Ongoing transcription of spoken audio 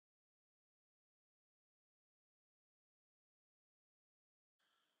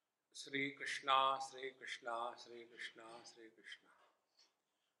श्री कृष्णा श्री कृष्णा श्री कृष्णा श्री कृष्णा।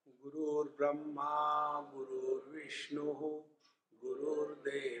 गुरुर्ब्रह्मा गुरुर्विष्णु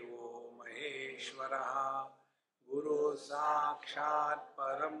गुरुर्देवो महेश्वरः गुरु साक्षात्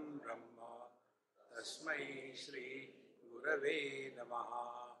परम ब्रह्म तस्मै श्री गुरवे नमः।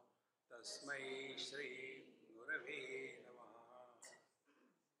 तस्मै श्री गुरवे नमः।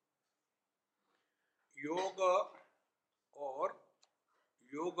 योग और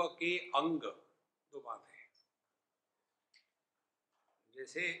योग के अंग दो बातें हैं।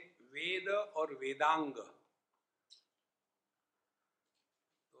 जैसे वेद और वेदांग,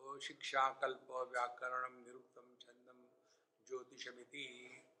 तो शिक्षा कल्प व्याकरणम निरुक्तम छंदम ज्योतिषमिति,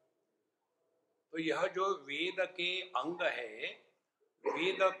 तो यह जो वेद के अंग है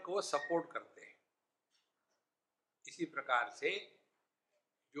वेद को सपोर्ट करते हैं। इसी प्रकार से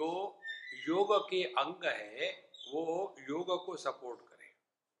जो योग के अंग है वो योग को सपोर्ट करे।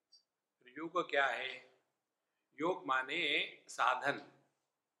 योग क्या है? योग माने साधन,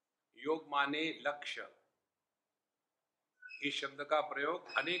 योग माने लक्ष्य। इस शब्द का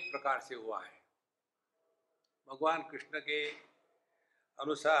प्रयोग अनेक प्रकार से हुआ है। भगवान कृष्ण के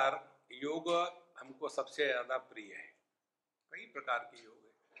अनुसार योग हमको सबसे ज्यादा प्रिय है। कई प्रकार के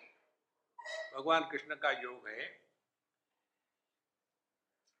योग है। भगवान कृष्ण का योग है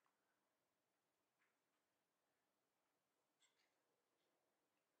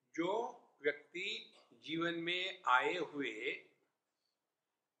जो व्यक्ति जीवन में आए हुए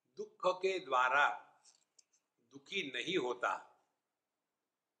दुख के द्वारा दुखी नहीं होता,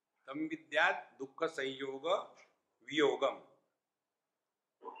 तम विद्यात् दुख संयोग वियोगम।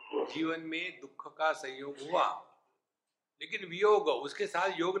 जीवन में दुख का संयोग हुआ लेकिन वियोग, उसके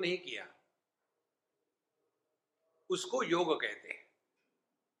साथ योग नहीं किया, उसको योग कहते हैं।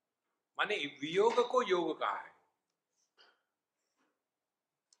 माने वियोग को योग कहा है।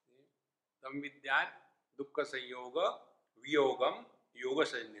 तम विद्यात् दुख संयोग वियोगम योग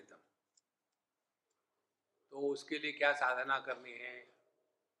संज्ञितम। तो उसके लिए क्या साधना करनी है?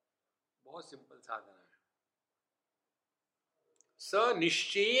 बहुत सिंपल साधना है। स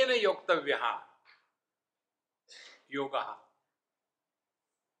निश्चयेन योक्तव्यः योगः।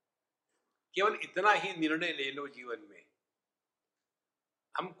 केवल इतना ही निर्णय ले लो जीवन में,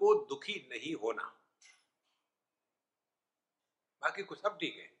 हमको दुखी नहीं होना, बाकी कुछ सब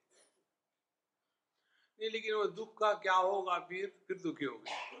ठीक है। नहीं, लेकिन वो दुख का क्या होगा, फिर दुखी हो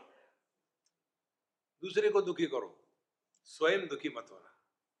गए। दूसरे को दुखी करो, स्वयं दुखी मत होना।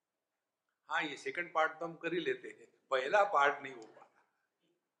 हाँ, ये सेकंड पार्ट तो हम कर ही लेते हैं, पहला पार्ट नहीं हो पाता।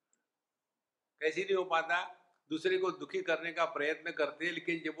 कैसे नहीं हो पाता? दूसरे को दुखी करने का प्रयत्न करते हैं,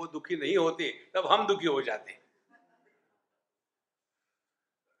 लेकिन जब वो दुखी नहीं होते तब हम दुखी हो जाते।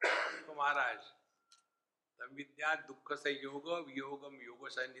 तो महाराज, तम विद्या दुख संयोग वियोगम योग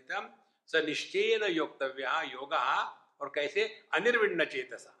संनिधम स निश्चयेन योक्तव्यः योगः। और कैसे? अनिर्विण्ण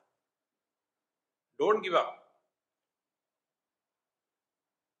चेतसा, डोंट गिव अप।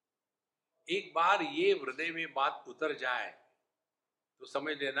 एक बार ये हृदय में बात उतर जाए तो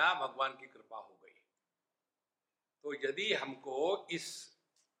समझ लेना भगवान की कृपा हो गई। तो यदि हमको इस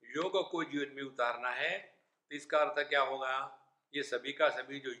योग को जीवन में उतारना है तो इसका अर्थ क्या होगा? ये सभी का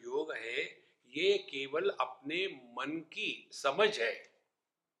सभी जो योग है ये केवल अपने मन की समझ है।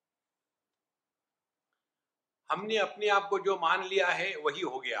 हमने अपने आप को जो मान लिया है वही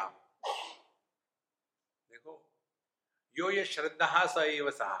हो गया। देखो, यो ये श्रद्धा स एव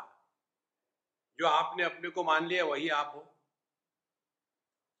सः। जो आपने अपने को मान लिया वही आप हो।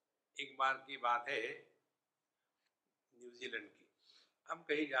 एक बार की बात है, न्यूजीलैंड की। हम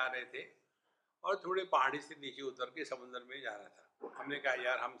कहीं जा रहे थे और थोड़े पहाड़ी से नीचे उतर के समुद्र में जा रहा था। हमने कहा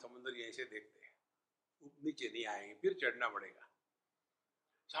यार हम समुद्र यहीं से देखते हैं, नीचे नहीं आएंगे, फिर चढ़ना पड़ेगा।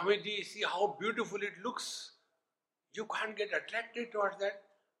 Swami ji, see how beautiful it looks, you can't get attracted towards that.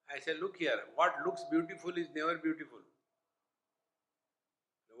 I said, look here, what looks beautiful is never beautiful.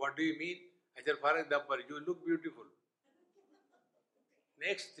 What do you mean? I said, for example, you look beautiful.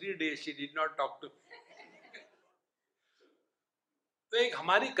 Next 3 days she did not talk to me. तो एक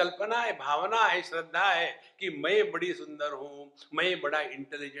हमारी कल्पना है, भावना है, श्रद्धा है कि मैं बड़ी सुंदर हूं, मैं बड़ा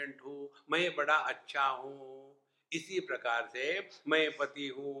इंटेलिजेंट हूं, मैं बड़ा अच्छा हूं। इसी प्रकार से मैं पति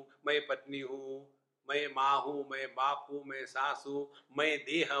हूं, मैं पत्नी हूं, मैं माँ हूं, मैं बाप हूं, मैं सास हूं, मैं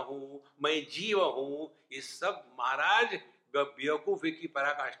देह हूं, मैं जीव हूं। ये सब महाराज बेवकूफी की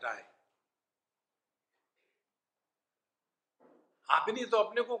पराकाष्ठा है। आपने तो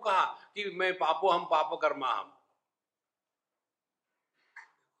अपने को कहा कि मैं पापो हम पाप कर्मा हम।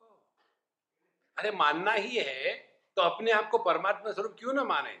 अरे मानना ही है तो अपने आप को परमात्मा स्वरूप क्यों ना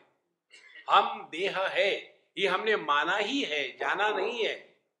माने? हम देह है ये हमने माना ही है, जाना नहीं है।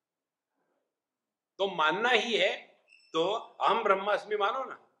 तो मानना ही है, तो अहम ब्रह्मास्मि मानो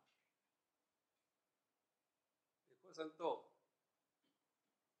ना। देखो संतो,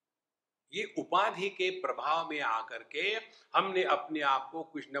 ये उपाधि के प्रभाव में आकर के हमने अपने आप को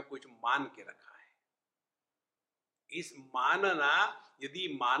कुछ न कुछ मान के रखा है। इस मानना यदि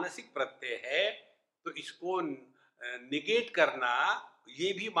मानसिक प्रत्यय है तो इसको निगेट करना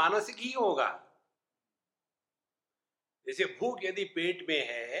ये भी मानसिक ही होगा। जैसे भूख यदि पेट में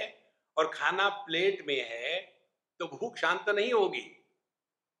है और खाना प्लेट में है तो भूख शांत नहीं होगी,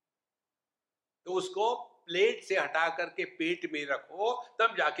 तो उसको प्लेट से हटा करके पेट में रखो,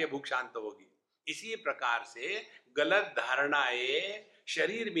 तब जाके भूख शांत होगी। इसी प्रकार से गलत धारणाएं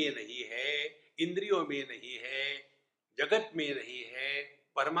शरीर में नहीं है, इंद्रियों में नहीं है, जगत में नहीं है,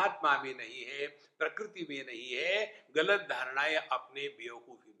 परमात्मा में नहीं है, प्रकृति में नहीं है, गलत धारणाएं अपने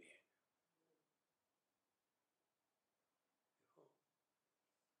बेवकूफी में है।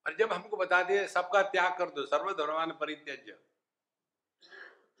 और जब हमको बता दे सबका त्याग कर दो, सर्वधर्मान परित्यज्य,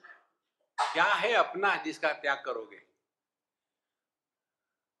 क्या है अपना जिसका त्याग करोगे?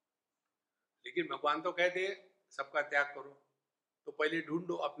 लेकिन भगवान तो कहते हैं सबका त्याग करो, तो पहले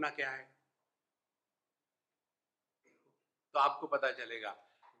ढूंढो अपना क्या है, तो आपको पता चलेगा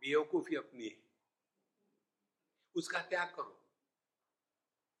बेवकूफी अपनी है, उसका त्याग करो।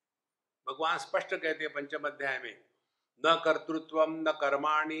 भगवान स्पष्ट कहते हैं पंचम अध्याय में, न कर्तृत्वम न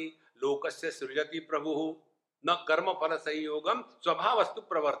कर्माणि लोकस्य सृजति प्रभु न कर्म फल संयोगम स्वभावस्तु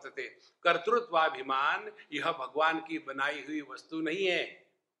प्रवर्तते। कर्तृत्वाभिमान यह भगवान की बनाई हुई वस्तु नहीं है।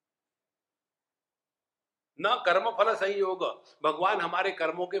 न कर्म फल संयोग, भगवान हमारे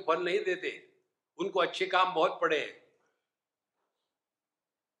कर्मों के फल नहीं देते, उनको अच्छे काम बहुत पड़े हैं।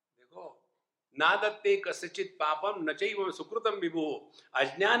 देखो, ना दत्ते कस्यचित् पापम न चैव सुकृतम विभु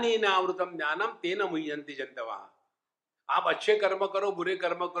अज्ञानेन आवृतम ज्ञानम तेन मुह्यन्ति जन्तवः। आप अच्छे कर्म करो बुरे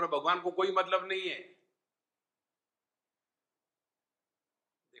कर्म करो, भगवान को कोई मतलब नहीं है।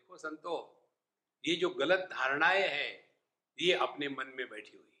 देखो संतो, ये जो गलत धारणाएं हैं ये अपने मन में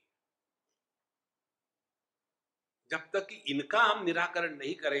बैठी हुई है। जब तक कि इनका हम निराकरण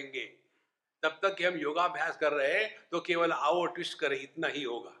नहीं करेंगे, तब तक कि हम योगाभ्यास कर रहे हैं तो केवल आओ ट्विस्ट करें इतना ही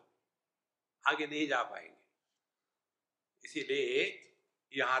होगा, आगे नहीं जा पाएंगे। इसीलिए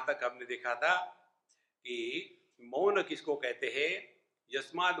यहां तक हमने देखा था कि मौन किसको कहते हैं,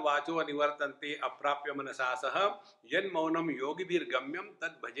 यस्माद् वाचो अनिवर्तन्ते अप्राप्य मनसा सह यन मौनम योगिभिर्गम्यम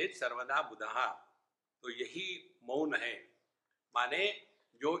तद भजेत सर्वदा बुधः। तो यही मौन है, माने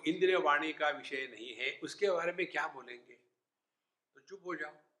जो इंद्रिय वाणी का विषय नहीं है उसके बारे में क्या बोलेंगे, तो चुप हो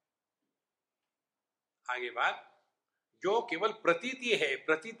जाओ। आगे बात, जो केवल प्रतीति है,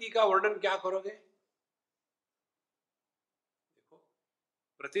 प्रतीति का वर्णन क्या करोगे? देखो,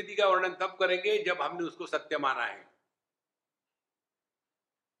 प्रतीति का वर्णन तब करेंगे जब हमने उसको सत्य माना है।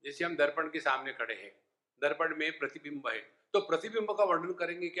 जैसे हम दर्पण के सामने खड़े हैं, दर्पण में प्रतिबिंब है, तो प्रतिबिंब का वर्णन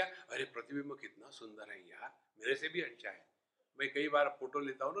करेंगे क्या? अरे प्रतिबिंब कितना सुंदर है यार, मेरे से भी अच्छा है। मैं कई बार फोटो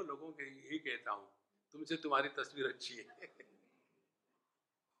लेता हूँ ना, लोगों के यही कहता हूँ, तुमसे तुम्हारी तस्वीर अच्छी है।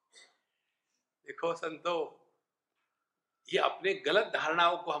 देखो संतो, ये अपने गलत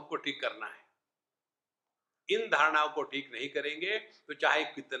धारणाओं को हमको ठीक करना है। इन धारणाओं को ठीक नहीं करेंगे तो चाहे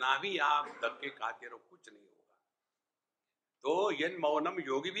कितना भी आप धक्के खाते रहो, कुछ नहीं होगा। तो यन मौनम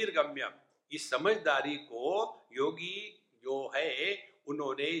योगिवीर गम्यम, इस समझदारी को योगी जो है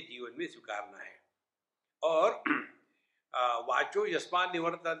उन्होंने जीवन में स्वीकारना है। और वाचो यस्मान्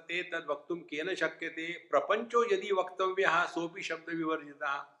निवर्तन्ते तद वक्तुम केन शक्यते प्रपंचो यदि वक्तव्यः सोपि शब्द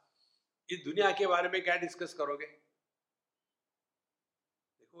विवर्जितः। इस दुनिया के बारे में क्या डिस्कस करोगे?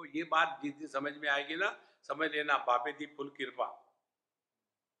 देखो, ये बात जिस दिन समझ में आएगी ना, समझ लेना बापे दी फुल कृपा।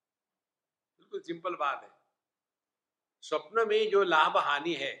 बिल्कुल सिंपल बात है। स्वप्न में जो लाभ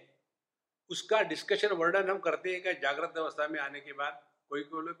हानि है उसका डिस्कशन वर्णन हम करते हैं क्या जागृत अवस्था में आने के बाद? कोई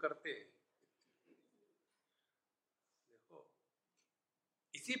कोई लोग करते हैं। देखो,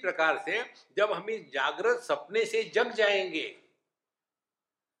 इसी प्रकार से जब हम इस जागृत सपने से जग जाएंगे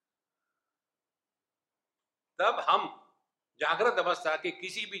तब हम जागृत अवस्था के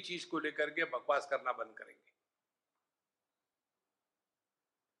किसी भी चीज को लेकर के बकवास करना बंद करेंगे।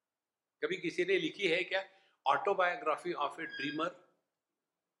 कभी किसी ने लिखी है क्या ऑटोबायोग्राफी ऑफ ए ड्रीमर?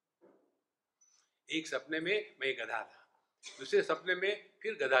 एक सपने में मैं गधा था, दूसरे सपने में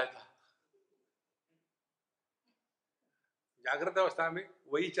फिर गधा था, जागृत अवस्था में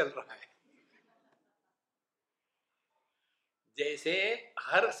वही चल रहा है। जैसे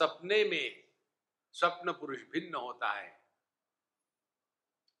हर सपने में स्वप्न पुरुष भिन्न होता है,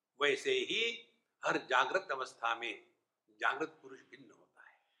 वैसे ही हर जागृत अवस्था में जागृत पुरुष भिन्न होता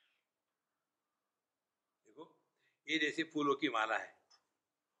है। देखो, ये जैसे फूलों की माला है,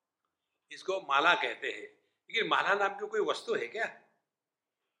 इसको माला कहते हैं। लेकिन माला नाम की कोई वस्तु है क्या?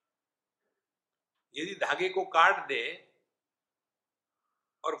 यदि धागे को काट दे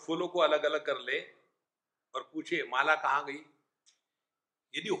और फूलों को अलग अलग कर ले और पूछे माला कहाँ गई,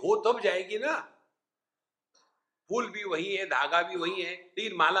 यदि हो तब जाएगी ना। फूल भी वही है, धागा भी वही है,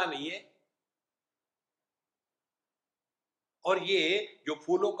 लेकिन माला नहीं है। और ये जो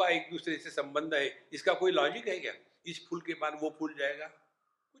फूलों का एक दूसरे से संबंध है, इसका कोई लॉजिक है क्या? इस फूल के बाद वो फूल जाएगा,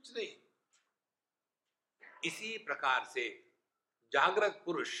 कुछ नहीं। इसी प्रकार से जागृत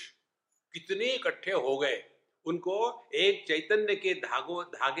पुरुष कितने इकट्ठे हो गए, उनको एक चैतन्य के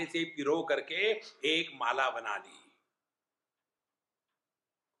धागे से पिरो करके एक माला बना ली।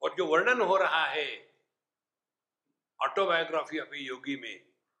 और जो वर्णन हो रहा है ऑटोबायोग्राफी ऑफ ए योगी में,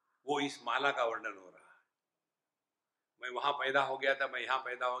 वो इस माला का वर्णन हो रहा है। मैं वहां पैदा हो गया था, मैं यहां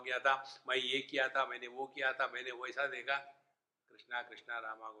पैदा हो गया था, मैं ये किया था, मैंने वो किया था, मैंने वैसा देखा। Krishna Krishna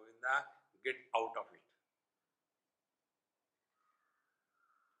Rama Govinda, get out of it.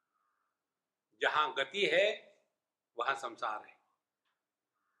 जहां गति है वहां संसार है,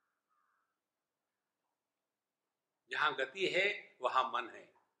 जहां गति है वहां मन है।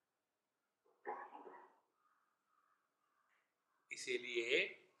 इसीलिए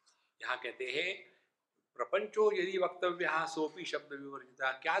यहां कहते हैं प्रपंचो यदि वक्तव्य सोपी शब्द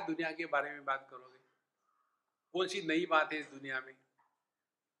विवर्जिता। क्या दुनिया के बारे में बात करोगे? कौन सी नई बात है इस दुनिया में?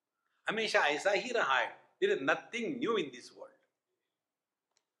 हमेशा ऐसा ही रहा है। There is nothing new in this world.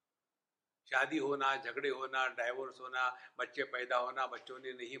 शादी होना, झगड़े होना, डाइवोर्स होना, बच्चे पैदा होना, बच्चों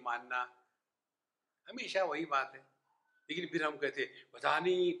ने नहीं मानना, हमेशा वही बात है। लेकिन फिर हम कहते पता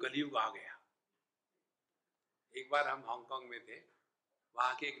नहीं कलयुग आ गया। एक बार हम हांगकांग में थे,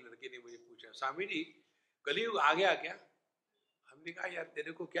 वहां के एक लड़के ने मुझे पूछा, स्वामी जी कलयुग आ गया क्या? हमने कहा यार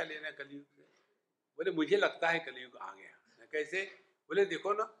तेरे को क्या लेना कलयुग से? बोले मुझे लगता है कलयुग आ गया। कैसे? बोले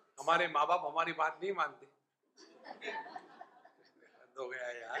देखो ना, हमारे माँ बाप हमारी बात नहीं मानते। हो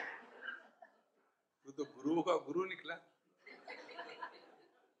गया यार, तू तो गुरुओं का गुरु निकला।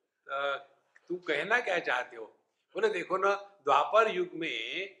 तो तू कहना क्या चाहते हो? बोले देखो ना, द्वापर युग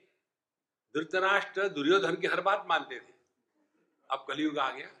में धृतराष्ट्र दुर्योधन की हर बात मानते थे, अब कलयुग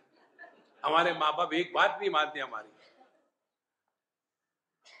आ गया, हमारे माँ बाप एक बात नहीं मानते हमारी।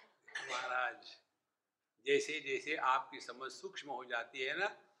 महाराज, जैसे जैसे आपकी समझ सूक्ष्म हो जाती है ना,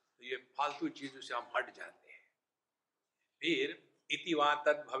 तो ये फालतू चीजों से हम हट जाते हैं। फिर इति वा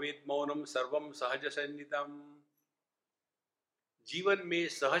तद भवेत् मौनम सर्वम सहज सन्नितम। जीवन में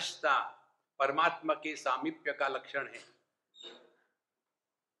सहजता परमात्मा के सामीप्य का लक्षण है।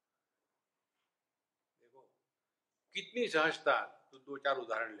 देखो कितनी सहजता, तो दो चार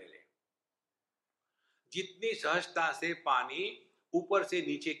उदाहरण ले ले। जितनी सहजता से पानी ऊपर से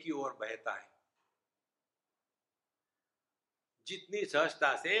नीचे की ओर बहता है, जितनी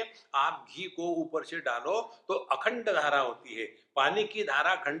सहजता से आप घी को ऊपर से डालो तो अखंड धारा होती है, पानी की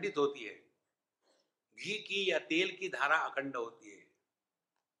धारा खंडित होती है, घी की या तेल की धारा अखंड होती है।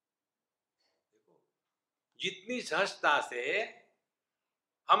 देखो जितनी सहजता से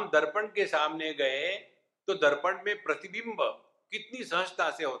हम दर्पण के सामने गए तो दर्पण में प्रतिबिंब कितनी सहजता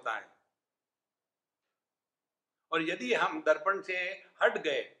से होता है, और यदि हम दर्पण से हट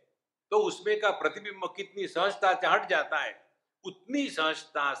गए तो उसमें का प्रतिबिंब कितनी सहजता से हट जाता है। उतनी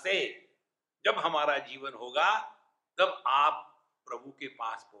सहजता से जब हमारा जीवन होगा तब आप प्रभु के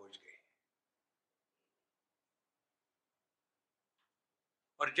पास पहुंच गए।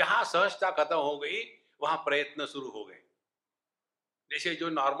 और जहां सहजता खत्म हो गई वहां प्रयत्न शुरू हो गए। जैसे जो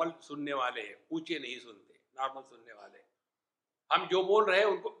नॉर्मल सुनने वाले हैं, ऊंचे नहीं सुनते, नॉर्मल सुनने वाले, हम जो बोल रहे हैं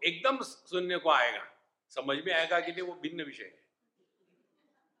उनको एकदम सुनने को आएगा, समझ में आएगा कि नहीं वो भिन्न विषय है,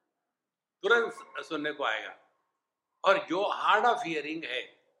 तुरंत सुनने को आएगा। और जो हार्ड ऑफ हियरिंग है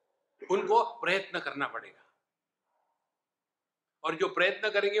उनको प्रयत्न करना पड़ेगा, और जो प्रयत्न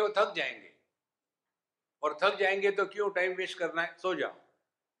करेंगे वो थक जाएंगे, और थक जाएंगे तो क्यों टाइम वेस्ट करना है, सो जाओ।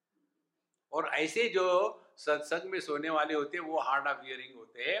 और ऐसे जो सत्संग में सोने वाले होते हैं वो हार्ड ऑफ हियरिंग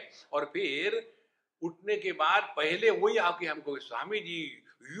होते हैं, और फिर उठने के बाद पहले वही आके हमको, Swami ji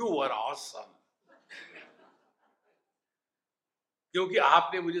you are awesome, क्योंकि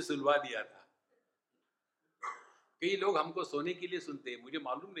आपने मुझे सुलवा दिया था। कई लोग हमको सोने के लिए सुनते हैं, मुझे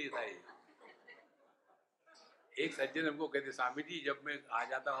मालूम नहीं था ये। एक सज्जन हमको कहते, स्वामी जी जब मैं आ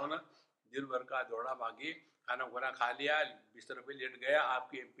जाता हूँ ना, दिन भर का दौड़ा भागी, खाना खाना खा लिया, बिस्तर पे लेट गया,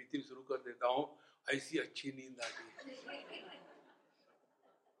 आपकी MP3 शुरू कर देता हूँ, ऐसी अच्छी नींद आती है।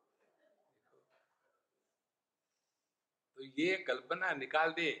 तो ये कल्पना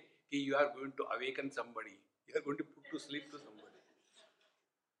निकाल दे कि you are going to awaken somebody, you are going to put to sleep to somebody.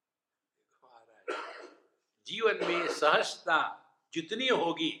 जीवन में सहजता जितनी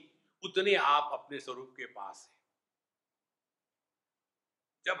होगी उतने आप अपने स्वरूप के पास हैं।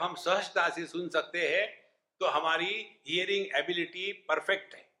 जब हम सहजता से सुन सकते हैं तो हमारी हियरिंग एबिलिटी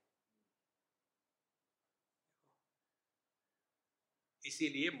परफेक्ट है।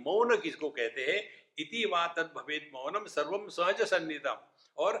 इसीलिए मौन किसको कहते हैं? इति वा तद भवेद मौनम सर्वम सहज सन्निधम।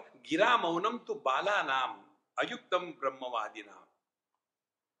 और गिरा मौनम तो बाला नाम अयुक्तम ब्रह्मवादी नाम।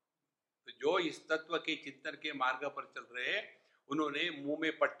 तो जो इस तत्व के चिंतन के मार्ग पर चल रहे हैं, उन्होंने मुंह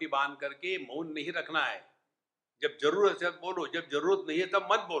में पट्टी बांध करके मौन नहीं रखना है। जब जरूरत है बोलो, जब जरूरत नहीं है तब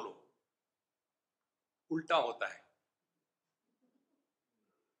मत बोलो। उल्टा होता है।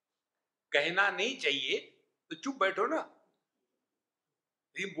 कहना नहीं चाहिए तो चुप बैठो ना,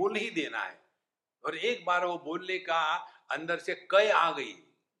 लेकिन बोल ही देना है। और एक बार वो बोलने का अंदर से कय आ गई,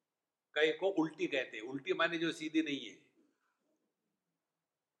 कय को उल्टी कहते हैं। उल्टी माने जो सीधी नहीं है,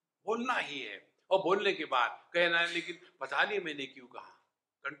 बोलना ही है। और बोलने के बाद कहना है लेकिन पता नहीं मैंने क्यों कहा,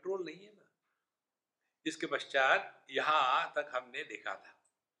 कंट्रोल नहीं है ना। इसके पश्चात यहां तक हमने देखा था।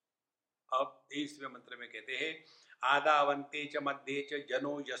 अब 23वें मंत्र में कहते हैं, आदावंते च मध्ये च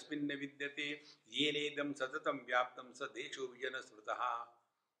जनो यस्मिन् विद्यते येनेदं सततं व्याप्तं स देशो विजन स्मृतः।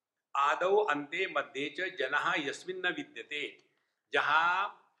 आदौ अंते मध्ये च जनः यस्मिन् न विद्यते। जहां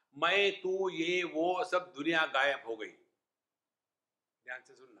मैं तू ये वो सब दुनिया गायब हो गई। ध्यान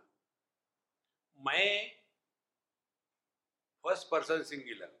से सुनना। मैं फर्स्ट पर्सन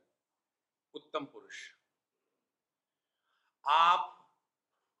सिंगुलर उत्तम पुरुष, आप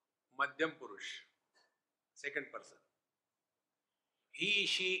मध्यम पुरुष second person, he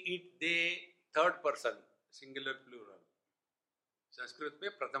she it they third person singular plural, Sanskrit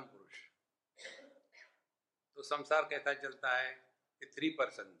में प्रथम पुरुष। तो संसार कहता चलता है कि थ्री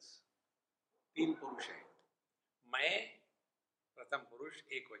पर्सन्स, तीन पुरुष हैं। मैं प्रथम पुरुष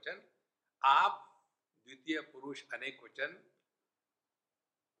एक वचन, आप द्वितीय पुरुष अनेक वचन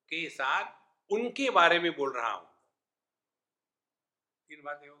के साथ उनके बारे में बोल रहा हूं। तीन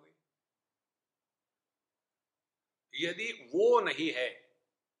बातें हो गई। यदि वो नहीं है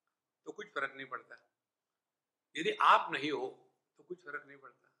तो कुछ फर्क नहीं पड़ता, यदि आप नहीं हो तो कुछ फर्क नहीं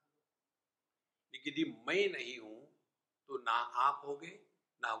पड़ता, लेकिन यदि मैं नहीं हूं तो ना आप होगे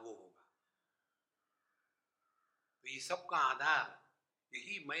ना वो होगा। तो ये सब का आधार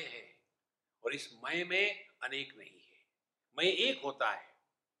यही मैं है। और इस मैं में अनेक नहीं है, मैं एक होता है।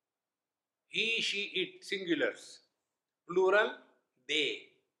 ही she it singulars, plural they,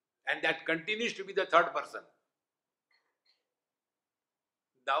 and that continues to be the third person.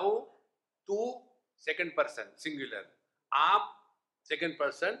 दाउ तू सेकंड पर्सन सिंगुलर, आप सेकंड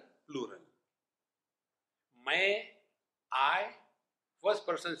पर्सन प्लूरल, मैं आई first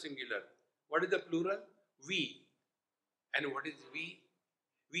person singular. What is the plural? We. And what is we?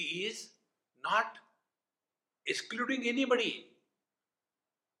 We is not excluding anybody.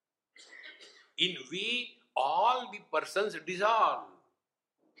 In we, all the persons dissolve.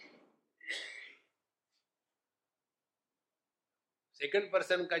 Second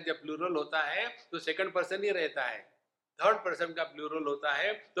person का जब plural होता है तो second person ही रहता है, third person का plural होता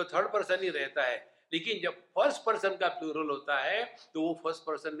है तो थर्ड पर्सन ही रहता है। लेकिन जब फर्स्ट पर्सन का प्लूरल होता है तो वो फर्स्ट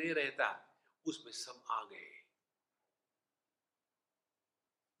पर्सन नहीं रहता, उसमें सब आ गए।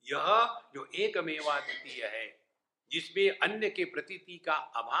 यह जो एकमेवाद्वितीय है, जिसमें अन्य के प्रतीति का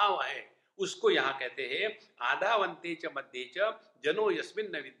अभाव है, उसको यहां कहते हैं आदावंते च मध्ये च जनो यस्मिन्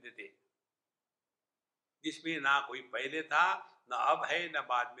न विद्यते। जिसमें ना कोई पहले था, ना अब है, ना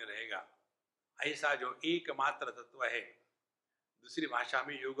बाद में रहेगा। ऐसा जो एकमात्र तत्व है, दूसरी भाषा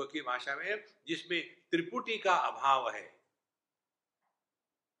में, योग की भाषा में, जिसमें त्रिपुटी का अभाव है।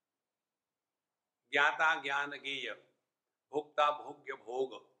 ज्ञाता ज्ञान ज्ञेय, भोक्ता भोग्य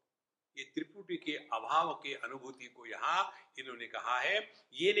भोग, ये त्रिपुटी के अभाव के अनुभूति को यहां इन्होंने कहा है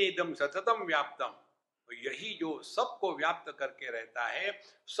ये नेदम सततम व्याप्तम। यही जो सबको व्याप्त करके रहता है,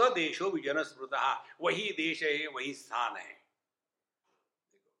 स्वदेशो विजन स्मृतः, वही देश है, वही स्थान है।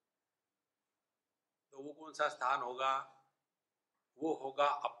 तो वो कौन सा स्थान होगा? वो होगा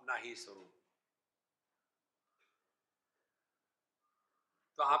अपना ही स्वरूप।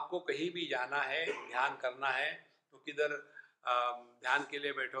 तो आपको कहीं भी जाना है, ध्यान करना है, तो किधर ध्यान के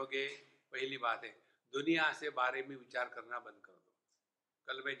लिए बैठोगे? पहली बात है, दुनिया से बारे में विचार करना बंद कर दो।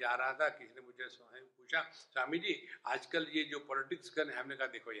 कल मैं जा रहा था, किसी ने मुझे पूछा, स्वामी जी आजकल ये जो पॉलिटिक्स कर, हमने कहा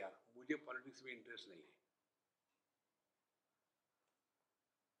देखो यार, मुझे पॉलिटिक्स में इंटरेस्ट नहीं है।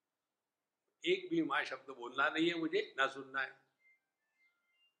 एक भी माँ शब्द बोलना नहीं है मुझे, ना सुनना है।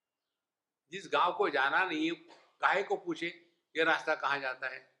 जिस गांव को जाना नहीं है, काहे को पूछे ये रास्ता कहाँ जाता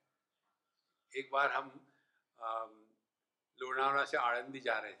है। एक बार हम लोनावला से आनंदी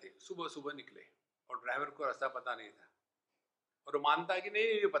जा रहे थे, सुबह सुबह निकले और ड्राइवर को रास्ता पता नहीं था। और वो मानता है कि नहीं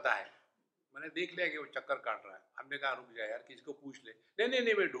नहीं पता है, मैंने देख लिया कि वो चक्कर काट रहा है। हमने कहा रुक जा यार, किसी को पूछ ले। नहीं नहीं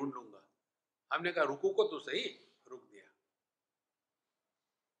नहीं, मैं ढूंढ लूंगा। हमने कहा रुको को तो सही, रुक दिया।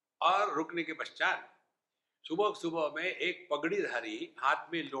 और रुकने के पश्चात सुबह सुबह में एक पगड़ीधारी हाथ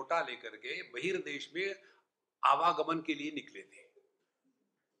में लोटा लेकर के बहिर्देश में आवागमन के लिए निकले थे।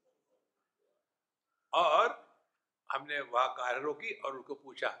 और हमने वहां कार रोकी और उनको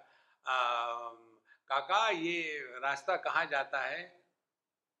पूछा, काका ये रास्ता कहाँ जाता है?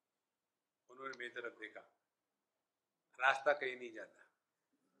 उन्होंने मेरी तरफ देखा, रास्ता कहीं नहीं जाता,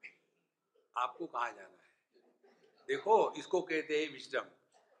 आपको कहाँ जाना है? देखो इसको कहते हैं विजडम।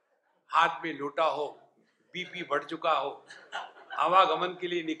 हाथ में लोटा हो, बीपी बढ़ चुका हो, आवागमन के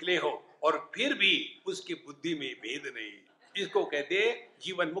लिए निकले हो और फिर भी उसकी बुद्धि में भेद नहीं, इसको कहते हैं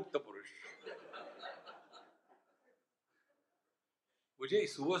जीवन मुक्त पुरुष। मुझे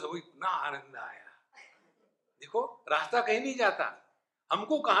सुबह सुबह इतना आनंद आया। देखो रास्ता कहीं नहीं जाता,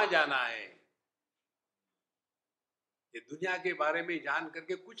 हमको कहाँ जाना है। ये दुनिया के बारे में जान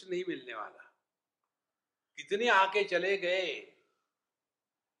करके कुछ नहीं मिलने वाला। कितने आके चले गए।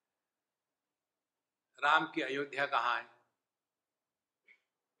 राम की अयोध्या कहाँ है?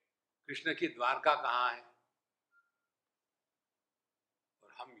 कृष्ण की द्वारका कहाँ है?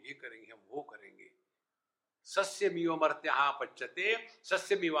 और हम ये करेंगे, हम वो करेंगे। सस्यमिव मर्त्यः पच्यते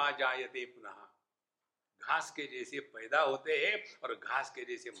सस्यमिवा जायते पुनः। घास के जैसे पैदा होते हैं और घास के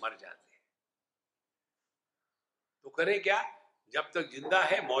जैसे मर जाते हैं। तो करें क्या? जब तक जिंदा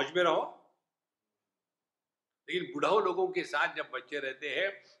है मौज में रहो। लेकिन बुढ़ाओ लोगों के साथ जब बच्चे रहते हैं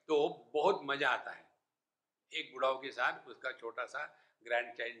तो बहुत मजा आता है। एक बुढ़ाओ के साथ उसका छोटा सा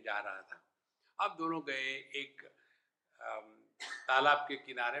ग्रैंड चाइल्ड जा रहा था। अब दोनों गए एक तालाब के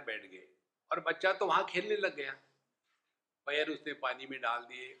किनारे बैठ गए और बच्चा तो वहां खेलने लग गया। पैर उसने पानी में डाल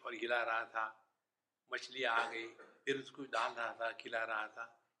दिए और हिला रहा था। मछलियां आ गई, फिर उसको डाल रहा था, खिला रहा था।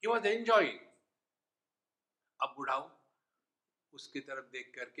 He was enjoying. अब बुढ़ाऊ उसकी तरफ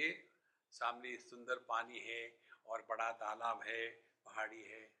देख करके, सामने सुंदर पानी है और बड़ा तालाब है, पहाड़ी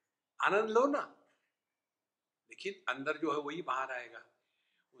है, आनंद लो ना। लेकिन अंदर जो है वही बाहर आएगा।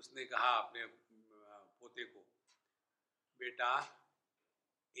 उसने कहा अपने पोते को, बेटा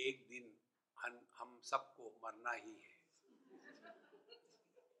एक दिन हम सबको मरना ही है।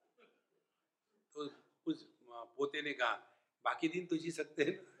 तो उस पोते ने कहा, बाकी दिन तो जी सकते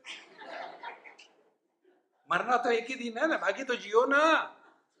हैं ना। मरना तो एक ही दिन है ना, बाकी तो जियो ना।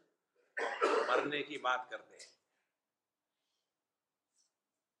 मरने की बात करते हैं।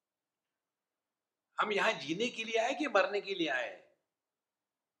 हम यहां जीने के लिए आए कि मरने के लिए आए?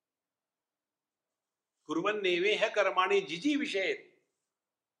 कुर्बन नेवे है कर्माणी जिजी विषय।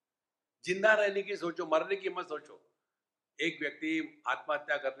 जिंदा रहने की सोचो, मरने की मत सोचो। एक व्यक्ति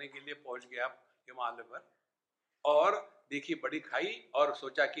आत्महत्या करने के लिए पहुंच गया हिमालय पर और देखी बड़ी खाई और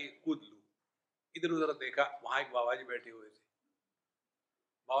सोचा कि कूद लूं। इधर उधर देखा, वहां एक बाबा जी बैठे हुए थे।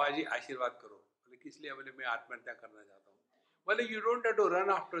 बाबा जी आशीर्वाद करो। बोले किस लिए? बोले मैं आत्महत्या करना चाहता हूँ। बोले you don't have to run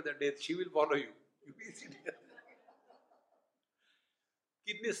after the death, she will follow you.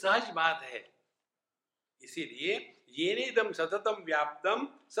 कितनी सहज बात है। इसीलिए ये नेदम सततम व्याप्तम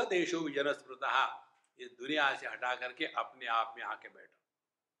सदेशो विजन स्मृतः। इस दुनिया से हटा करके अपने आप में आके बैठो।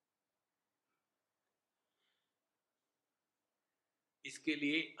 इसके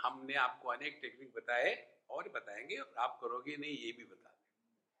लिए हमने आपको अनेक टेक्निक बताए और बताएंगे, और आप करोगे नहीं ये भी बता दें।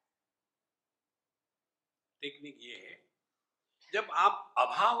 टेक्निक ये है, जब आप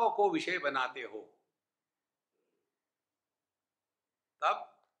अभाव को विषय बनाते हो तब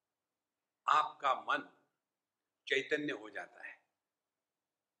आपका मन चैतन्य हो जाता है।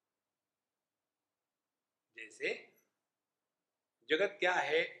 जैसे जगत क्या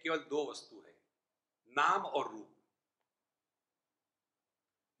है? केवल दो वस्तु है, नाम और रूप।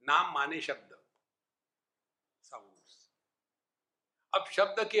 नाम माने शब्द, साउंड्स। अब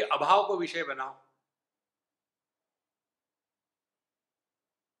शब्द के अभाव को विषय बनाओ।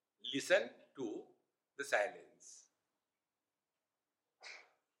 Listen to the silence.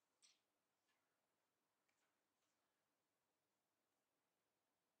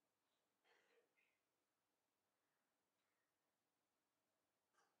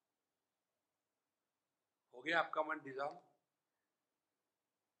 हो गया आपका मन डिजॉल्व।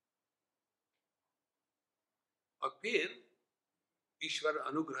 और फिर ईश्वर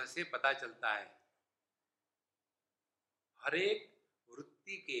अनुग्रह से पता चलता है, हर एक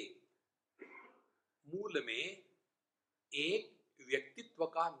वृत्ति के मूल में एक व्यक्तित्व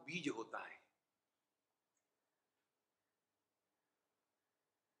का बीज होता है।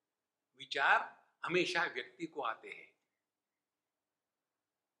 विचार हमेशा व्यक्ति को आते हैं।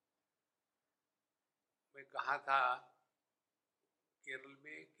 मैं कहा था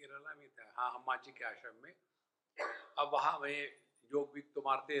केरला में था, हाँ, अम्मा जी के आश्रम में। अब वहां मैं जोक भी तो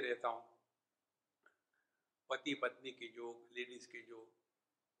मारते रहता हूँ, पति पत्नी के जोक, लेडीज के जोक।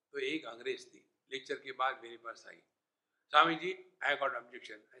 तो एक अंग्रेज थी, लेक्चर के बाद मेरे पास आई, Swami ji I got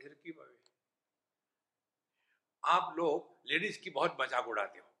objection. ऐसे की भाई, आप लोग लेडीज की बहुत मजाक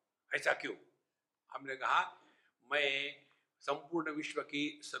उड़ाते हो, ऐसा क्यों? हमने कहा मैं संपूर्ण विश्व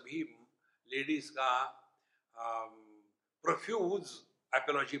की सभी लेडीज का प्रोफ्यूज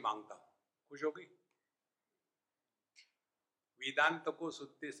एपोलॉजी मांगता हूं। खुश हो गई? वेदांत को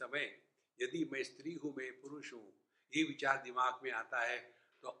सुनते समय यदि मैं स्त्री हूं, मैं पुरुष हूं, ये विचार दिमाग में आता है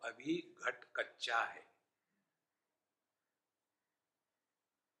तो अभी घट कच्चा है।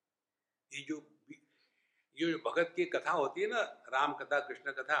 ये जो ये जो भगत की कथा होती है ना, राम कथा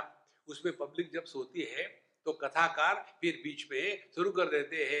कृष्ण कथा, उसमें पब्लिक जब सोती है तो कथाकार फिर बीच में शुरू कर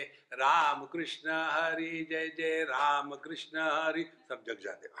देते हैं, राम कृष्ण हरि जय जय राम कृष्ण हरि, सब जग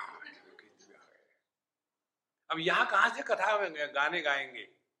जाते हैं। अब यहाँ कहां से कथा गाने गाएंगे?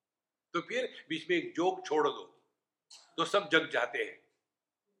 तो फिर बीच में एक जोक छोड़ दो तो सब जग जाते हैं,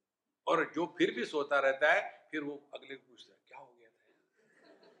 और जो फिर भी सोता रहता है फिर वो अगले को पूछता है क्या हो गया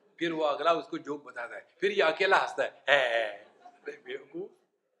था, फिर वो अगला उसको जोक बताता है, फिर ये अकेला हंसता है। अरे बेवकूफ,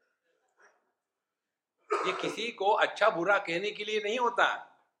 ये किसी को अच्छा बुरा कहने के लिए नहीं होता,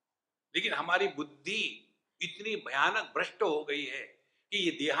 लेकिन हमारी बुद्धि इतनी भयानक भ्रष्ट हो गई है कि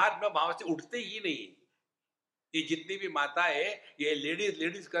ये देहात्म भाव से उठते ही नहीं। ये जितनी भी माताएं ये लेडीज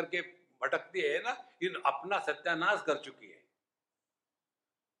लेडीज करके भटकती है ना, इन अपना सत्यानाश कर चुकी है।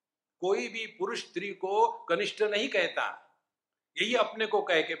 कोई भी पुरुष स्त्री को कनिष्ठ नहीं कहता, यही अपने को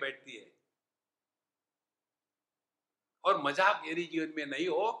कह के बैठती है। और मजाक यदि जीवन में नहीं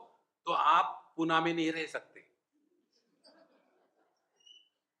हो तो आप पुणे में नहीं रह सकते।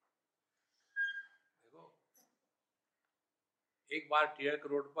 देखो, एक बार टिळक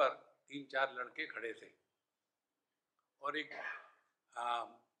रोड पर 3-4 लड़के खड़े थे और एक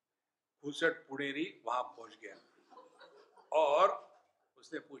फुसट पुणेरी वहां पहुंच गया और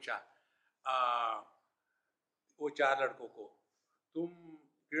उसने पूछा वो 4 लड़कों को, तुम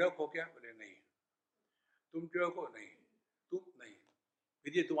टिळक हो क्या? बोले नहीं। तुम टिळक हो? नहीं। तुम? नहीं।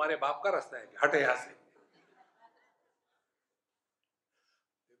 फिर ये तुम्हारे बाप का रास्ता है, हट यहां से।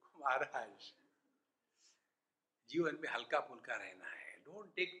 देखो महाराज, जीवन में हल्का फुल्का रहना है,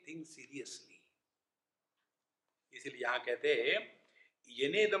 डोंट टेक थिंग्स सीरियसली। इसलिए यहां कहते हैं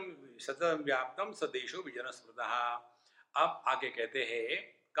येनेदम सततम व्याप्तम सदेशो विजन स्मृतः। अब आगे कहते हैं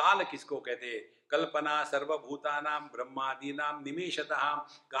काल किसको कहते हैं? कल्पना सर्वभूतानां ब्रह्मादीनां निमेषतः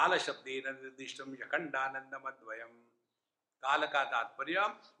काल शब्देन निर्दिष्टम अखंडानंदमद्वयम्। काल का तात्पर्य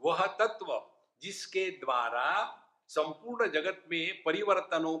वह तत्व जिसके द्वारा संपूर्ण जगत में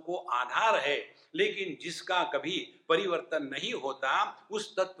परिवर्तनों को आधार है, लेकिन जिसका कभी परिवर्तन नहीं होता,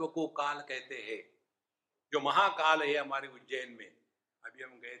 उस तत्व को काल कहते हैं। जो महाकाल है हमारे उज्जैन में, अभी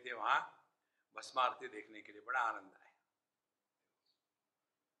हम गए थे वहां भस्म आरती देखने के लिए, बड़ा आनंद आया।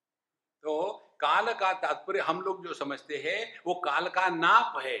 तो काल का तात्पर्य हम लोग जो समझते हैं वो काल का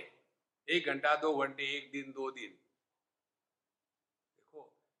नाप है, 1 घंटा 2 घंटे, 1 दिन 2 दिन।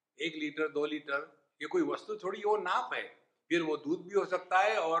 देखो 1 लीटर 2 लीटर ये कोई वस्तु थोड़ी, वो नाप है। फिर वो दूध भी हो सकता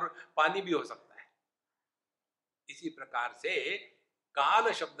है और पानी भी हो सकता है। इसी प्रकार से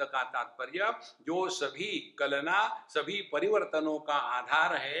काल शब्द का तात्पर्य जो सभी कलना, सभी परिवर्तनों का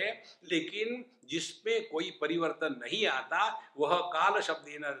आधार है, लेकिन जिसमें कोई परिवर्तन नहीं आता, वह काल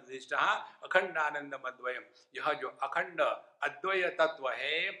शब्देन निर्दिष्ट अखंडानंदम अद्वयम। यह जो अखंड अद्वय तत्व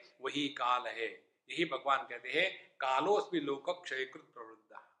है वही काल है। यही भगवान कहते हैं कालोस्मि लोक क्षयकृत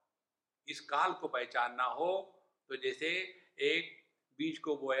प्रवृद्धा। इस काल को पहचानना हो तो जैसे एक बीज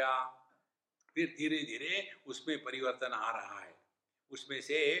को बोया, फिर धीरे धीरे उसमें परिवर्तन आ रहा है, उसमें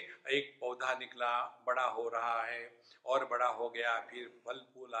से एक पौधा निकला, बड़ा हो रहा है और बड़ा हो गया, फिर फल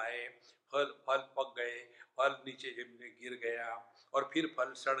फूल आए, फल फल पक गए, फल नीचे जमीन में गिर गया और फिर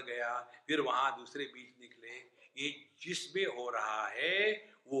फल सड़ गया, फिर वहां दूसरे बीज निकले। ये जिसमें हो रहा है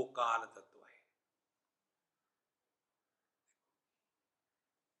वो काल तत्व है।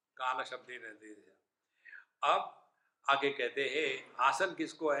 काल शब्द निर्देश। अब आगे कहते हैं आसन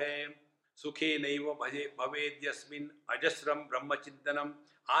किसको है? सुखे नैव भजे भवेद यस्मिन् अजस्रम ब्रह्मचिंतनम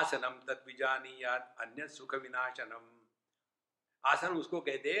आसनम तद्विजानीयात् अन्य सुख विनाशनम। आसन उसको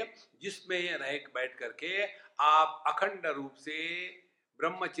कहते हैं जिसमें रह बैठ करके आप अखंड रूप से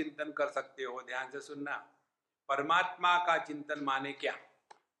ब्रह्म चिंतन कर सकते हो। ध्यान से सुनना, परमात्मा का चिंतन माने क्या?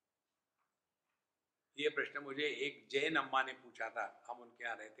 ये प्रश्न मुझे एक जैन अम्मा ने पूछा था, हम उनके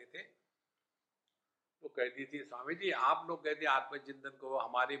यहाँ रहते थे। तो कहती थी, स्वामी जी आप लोग कहते हैं आत्मचिंतन करो,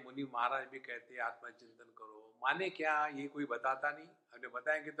 हमारे मुनि महाराज भी कहते हैं आत्मचिंतन करो, माने क्या ये कोई बताता नहीं, हमने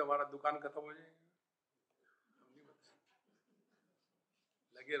बताएंगे तो हमारा दुकान खत्म हो जाएगा,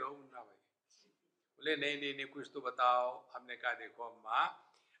 लगे रहो मुन्ना भाई। बोले नहीं नहीं नहीं कुछ तो बताओ। हमने कहा देखो अम्मा,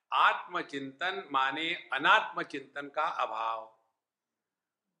 आत्मचिंतन माने अनात्म चिंतन का अभाव।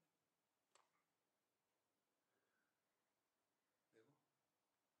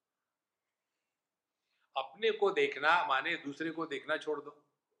 अपने को देखना माने दूसरे को देखना छोड़ दो।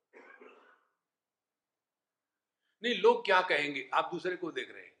 नहीं लोग क्या कहेंगे, आप दूसरे को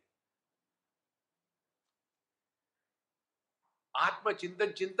देख रहे हैं।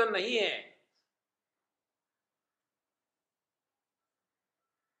 आत्मचिंतन चिंतन नहीं है।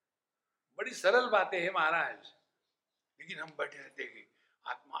 बड़ी सरल बातें हैं महाराज, लेकिन हम बैठे रहते हैं कि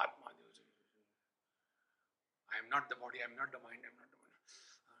आत्मा आत्मा, I am not the body, I am not the mind, I am not the mind.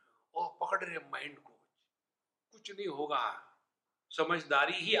 ओ पकड़ रहे माइंड को, कुछ नहीं होगा।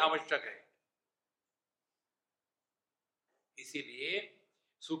 समझदारी ही आवश्यक है। इसीलिए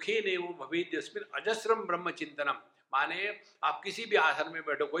सुखे नेव भवेत् यस्मिन् अजस्रम ब्रह्म चिंतनम, माने आप किसी भी आसन में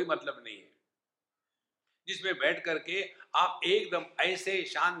बैठो कोई मतलब नहीं है, जिसमें बैठ करके आप एकदम ऐसे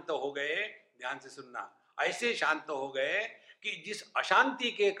शांत हो गए, ध्यान से सुनना, ऐसे शांत हो गए कि जिस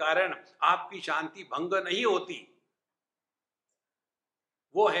अशांति के कारण आपकी शांति भंग नहीं होती,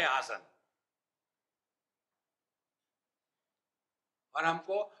 वो है आसन। और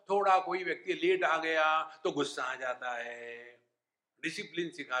हमको थोड़ा कोई व्यक्ति लेट आ गया तो गुस्सा आ जाता है, डिसिप्लिन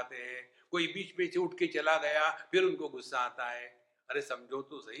सिखाते हैं, कोई बीच में से उठ के चला गया फिर उनको गुस्सा आता है। अरे समझो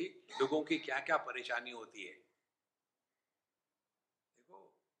तो सही लोगों की क्या क्या परेशानी होती है। देखो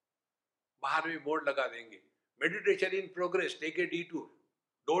बाहर में बोर्ड लगा देंगे, meditation in progress, take a detour,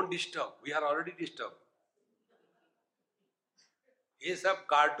 don't disturb, we are already disturb. ये सब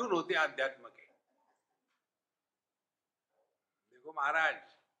कार्टून होते हैं अध्यात्म के। देखो महाराज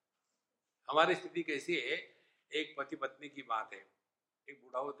हमारी स्थिति कैसी है, एक पति पत्नी की बात है। एक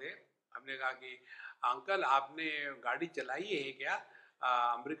बुढ़ाऊ थे, हमने कहा कि अंकल आपने गाड़ी चलाई है क्या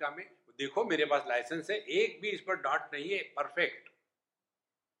अमेरिका में? देखो मेरे पास लाइसेंस है, एक भी इस पर डॉट नहीं है, परफेक्ट।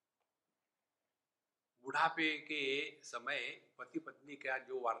 बुढ़ापे के समय पति पत्नी का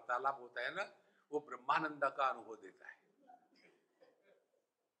जो वार्तालाप होता है ना, वो ब्रह्मानंद का अनुभव देता है।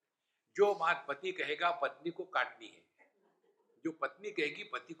 जो बात पति कहेगा पत्नी को काटनी है, जो पत्नी कहेगी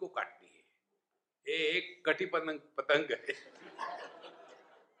पति को काटनी है। ये एक कटी पतंग है।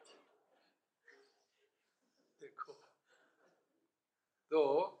 देखो तो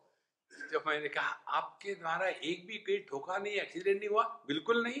जब मैंने कहा आपके द्वारा एक भी कोई ठोका नहीं, एक्सीडेंट नहीं हुआ?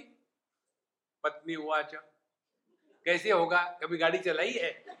 बिल्कुल नहीं। पत्नी हुआ अच्छा कैसे होगा, कभी गाड़ी चलाई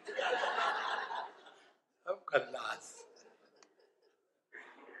है? अब खल्लास।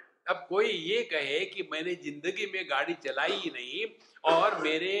 अब कोई ये कहे कि मैंने जिंदगी में गाड़ी चलाई ही नहीं और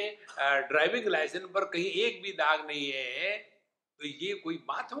मेरे ड्राइविंग लाइसेंस पर कहीं एक भी दाग नहीं है, तो ये कोई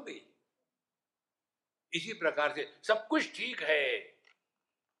बात हो गई? इसी प्रकार से सब कुछ ठीक है,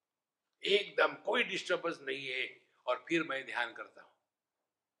 एकदम कोई डिस्टर्बेंस नहीं है, और फिर मैं ध्यान करता हूं,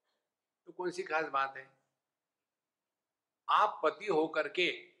 तो कौन सी खास बात है? आप पति होकर के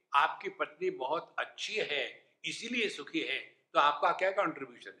आपकी पत्नी बहुत अच्छी है इसीलिए सुखी है, तो आपका क्या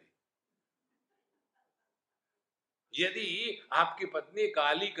कंट्रीब्यूशन है? यदि आपकी पत्नी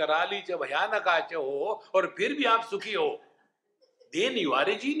काली कराली च भयानका च हो और फिर भी आप सुखी हो, then you are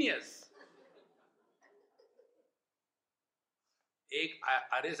a genius. एक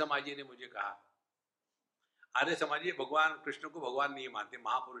आर्य समाजी ने मुझे कहा, आर्य समाजी भगवान कृष्ण को भगवान नहीं मानते,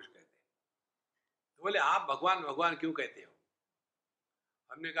 महापुरुष कहते हैं। तो बोले आप भगवान भगवान क्यों कहते हो?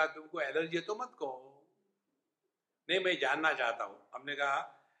 हमने कहा तुमको एलर्जी है तो मत कहो। नहीं मैं जानना चाहता हूं। हमने कहा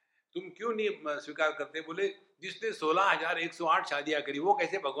तुम क्यों नहीं स्वीकार करते? बोले जिसने 16,108 शादियां करी वो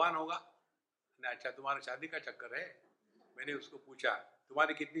कैसे भगवान होगा? अच्छा तुम्हारा शादी का चक्कर है। मैंने उसको पूछा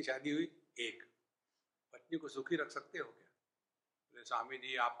तुम्हारी कितनी शादी हुई? एक। पत्नी को सुखी रख सकते हो क्या? बोले स्वामी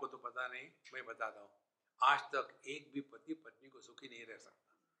जी आपको तो पता नहीं, मैं बताता हूँ, आज तक एक भी पति पत्नी को सुखी नहीं रह सकता।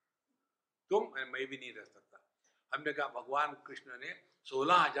 मैं भी नहीं रह सकता। हमने कहा भगवान कृष्ण ने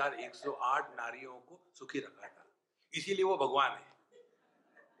 16,108 नारियों को सुखी रखा था, इसीलिए वो भगवान है।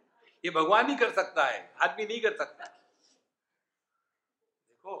 ये भगवान ही कर सकता है, आदमी नहीं कर सकता।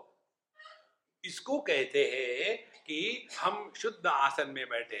 देखो इसको कहते हैं कि हम शुद्ध आसन में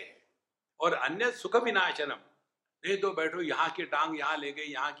बैठे हैं और अन्य सुख विनाशनम। नहीं तो बैठो यहाँ की टांग यहाँ ले गए,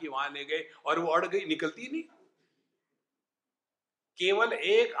 यहाँ की वहां ले गए और वो अड़ गई, निकलती नहीं। केवल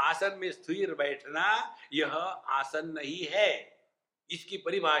एक आसन में स्थिर बैठना यह आसन नहीं है। इसकी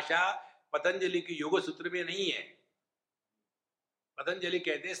परिभाषा पतंजलि के योग सूत्र में नहीं है। पतंजलि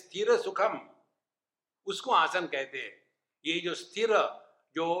कहते हैं स्थिर सुखम, उसको आसन कहते हैं। ये जो स्थिर,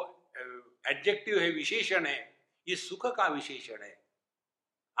 जो एडजेक्टिव है, विशेषण है, ये सुख का विशेषण है,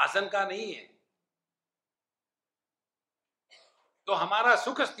 आसन का नहीं है। तो हमारा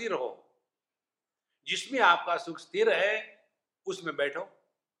सुख स्थिर हो, जिसमें आपका सुख स्थिर है उसमें बैठो।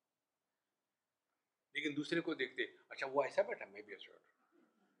 लेकिन दूसरे को देखते, अच्छा वो ऐसा बैठा, मैं भी ऐसा बैठा।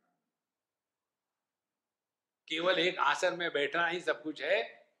 केवल एक आसन में बैठना ही सब कुछ है,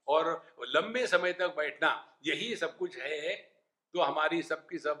 और लंबे समय तक बैठना यही सब कुछ है, तो हमारी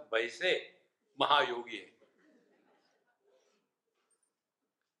सबकी सब भैंसे महायोगी है।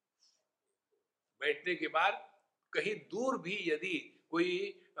 बैठने के बाद कहीं दूर भी यदि कोई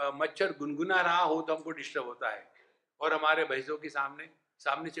मच्छर गुनगुना रहा हो तो हमको डिस्टर्ब होता है, और हमारे भैंसों के सामने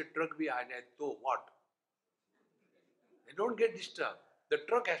सामने से ट्रक भी आ जाए तो what, they don't get disturb, the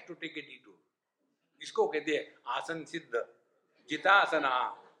truck has to take a detour. इसको कहते हैं आसन सिद्ध,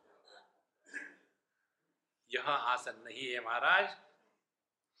 जितासना। यह आसन नहीं है महाराज।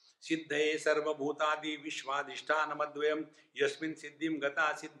 सिद्धे सर्वभूतादि विश्वाधिष्ठानमद्वयम् यस्मिन् सिद्धिं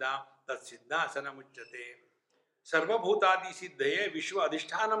गता सिद्धा तत्सिद्धासनमुच्यते। सर्वभूतादि सिद्धे विश्व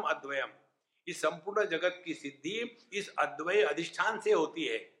अधिष्ठानम अद्वयम्, इस संपूर्ण जगत की सिद्धि इस अद्वय अधिष्ठान से होती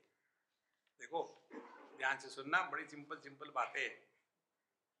है। देखो ध्यान से सुनना, बड़ी सिंपल सिंपल बातें।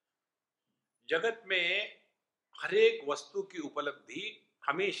 जगत में हर एक वस्तु की उपलब्धि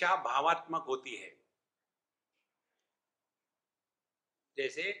हमेशा भावात्मक होती है।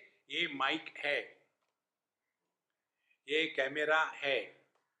 जैसे ये माइक है, ये कैमरा है,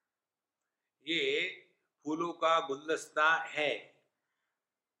 ये फूलों का गुलदस्ता है।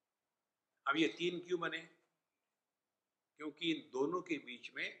 अब ये तीन क्यों बने? क्योंकि इन दोनों के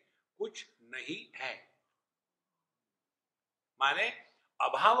बीच में कुछ नहीं है। माने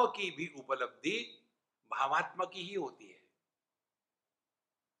अभाव की भी उपलब्धि भावात्मक ही होती है,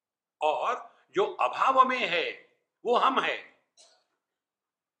 और जो अभाव में है वो हम है।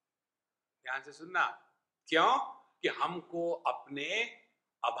 ध्यान से सुनना, क्यों? कि हमको अपने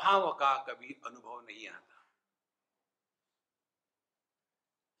अभाव का कभी अनुभव नहीं आता।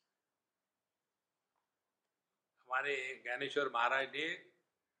 हमारे ज्ञानेश्वर महाराज ने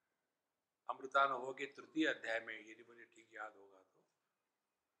अमृतानुभव के तृतीय अध्याय में, यदि मुझे ठीक याद होगा तो,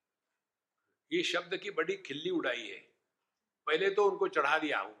 ये शब्द की बड़ी खिल्ली उड़ाई है। पहले तो उनको चढ़ा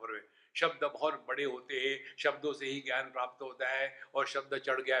दिया ऊपर में, शब्द बहुत बड़े होते हैं, शब्दों से ही ज्ञान प्राप्त होता है, और शब्द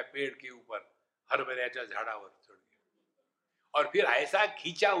चढ़ गया पेड़ के ऊपर, हर बरेचा झाड़ावर चढ़ गया, और फिर ऐसा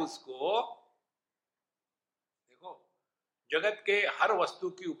खींचा उसको। देखो, जगत के हर वस्तु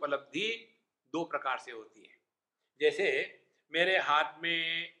की उपलब्धि दो प्रकार से होती है। जैसे मेरे हाथ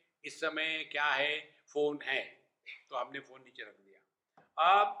में इस समय क्या है? फोन है, तो आपने फोन नीचे रख दिया।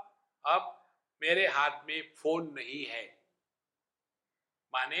 अब मेरे हाथ में फोन नहीं है,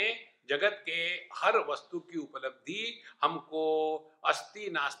 माने जगत के हर वस्तु की उपलब्धि हमको अस्ति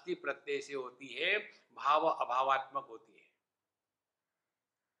नास्ति प्रत्यय से होती है, भाव अभावात्मक होती है।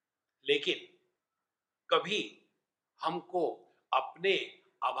 लेकिन कभी हमको अपने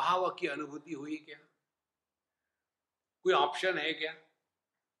अभाव की अनुभूति हुई क्या? कोई ऑप्शन है क्या?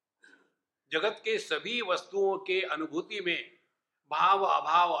 जगत के सभी वस्तुओं के अनुभूति में भाव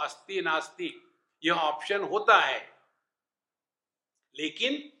अभाव अस्ति नास्ति यह ऑप्शन होता है,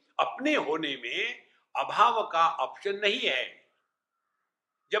 लेकिन अपने होने में अभाव का ऑप्शन नहीं है।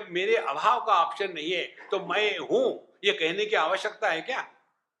 जब मेरे अभाव का ऑप्शन नहीं है तो मैं हूं यह कहने की आवश्यकता है क्या?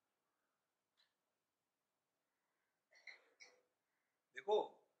 देखो,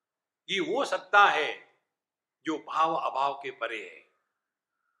 ये वो सत्ता है जो भाव अभाव के परे है,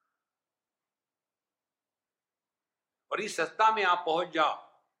 और इस सत्ता में आप पहुंच जाओ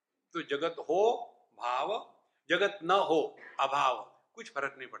तो जगत हो भाव, जगत न हो अभाव, कुछ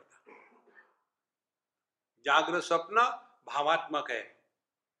फर्क नहीं पड़ता। जागृत स्वप्न भावात्मक है,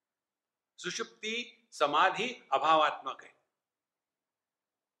 सुषुप्ति समाधि अभावात्मक है।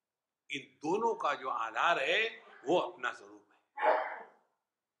 इन दोनों का जो आधार है वो अपना स्वरूप है।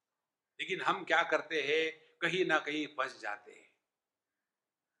 लेकिन हम क्या करते हैं? कहीं ना कहीं फंस जाते हैं।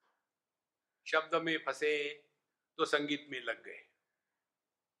 शब्द में फंसे तो संगीत में लग गए,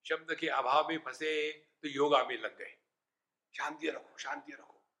 शब्द के अभाव में फंसे तो योगा में लग गए। शांति रखो, शांति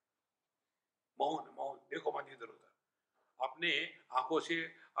रखो, मौन मौन, देखो मत इधर उधर, अपने आंखों से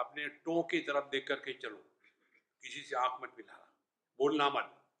अपने टों की तरफ देख करके चलो, किसी से आंख मत मिलाना, बोलना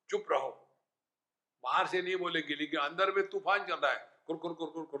मत, चुप रहो। बाहर से नहीं बोलेंगे, लेकिन अंदर में तूफान चल रहा है, कुर कुर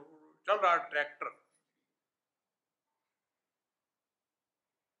कुर कुर कुर चल रहा है ट्रैक्टर।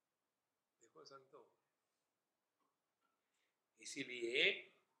 देखो संतो, इसीलिए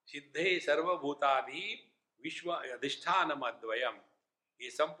सिद्धे सर्वभूतादि विश्व अधिष्ठानम अद्वयम्, ये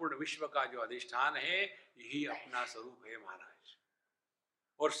संपूर्ण विश्व का जो अधिष्ठान है यही अपना स्वरूप है महाराज।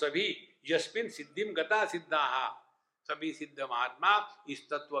 और सभी यस्मिन सिद्धिम गता सिद्धाः, सभी सिद्ध महात्मा इस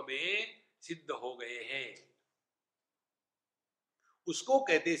तत्व में सिद्ध हो गए हैं। उसको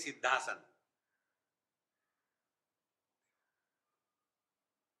कहते सिद्धासन।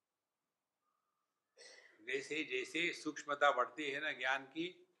 जैसे जैसे सूक्ष्मता बढ़ती है ना ज्ञान की,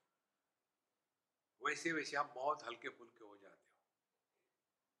 वैसे वैसे आप बहुत हल्के फुल्के हो जाते हो।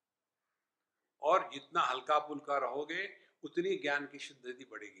 और जितना हल्का फुल्का रहोगे उतनी ज्ञान की शुद्धि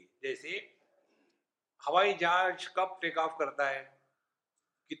बढ़ेगी। जैसे हवाई जहाज कब टेक ऑफ करता है,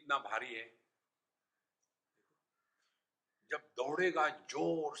 कितना भारी है, जब दौड़ेगा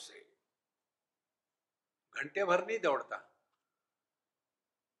जोर से, घंटे भर नहीं दौड़ता,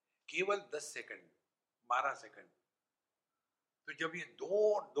 केवल 10 सेकंड 12 सेकंड। तो जब ये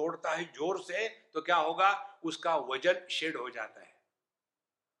दौड़ता है जोर से तो क्या होगा, उसका वजन शेड हो जाता है।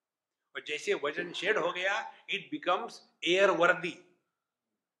 और जैसे वजन शेड हो गया, इट बिकम्स एयर वर्दी,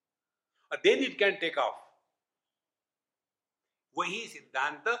 then it can take off. वही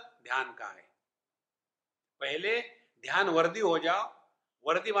सिद्धांत ध्यान का है। पहले ध्यान वर्दी हो जाओ।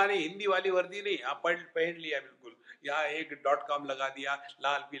 वर्दी माने हिंदी वाली वर्दी नहीं, आप पहन लिया बिल्कुल, यहाँ एक .com लगा दिया,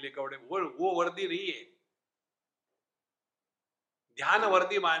 लाल पीले कपड़े, वो वर्दी नहीं है। ध्यान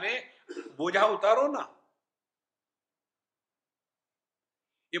वर्दी माने बोझा उतारो ना।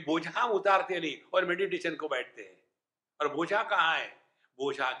 ये बोझा हम उतारते नहीं और मेडिटेशन को बैठते हैं। और बोझा कहाँ है,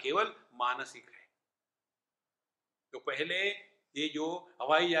 बोझा केवल मानसिक है। तो पहले ये जो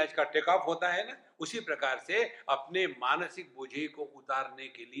हवाई जहाज का टेक ऑफ होता है ना, उसी प्रकार से अपने मानसिक बोझे को उतारने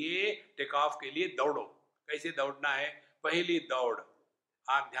के लिए, टेक ऑफ के लिए दौड़ो। कैसे दौड़ना है, पहली दौड़,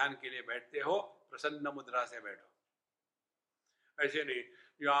 आप ध्यान के लिए बैठते हो, प्रसन्न मुद्रा से बैठो। ऐसे नहीं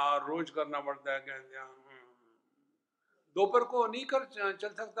यार रोज करना पड़ता है क्या, दोपहर को नहीं कर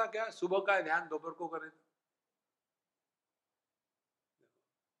चल सकता क्या, सुबह का ध्यान दोपहर को करे।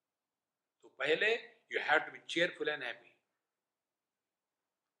 तो पहले you have to be cheerful and happy,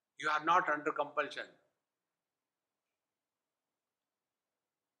 you are not under compulsion.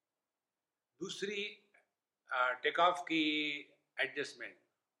 दूसरी टेक ऑफ की एडजस्टमेंट,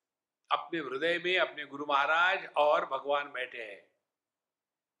 अपने हृदय में अपने गुरु महाराज और भगवान बैठे हैं,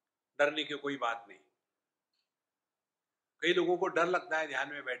 डरने की कोई बात नहीं। कई लोगों को डर लगता है ध्यान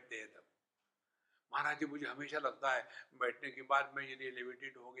में बैठते हैं तब, महाराज जी मुझे हमेशा लगता है बैठने के बाद मैं यदि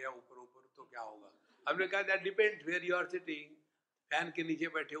एलिवेटेड हो गया ऊपर ऊपर तो क्या होगा। हमने कहा that depends where you are sitting. Fan के नीचे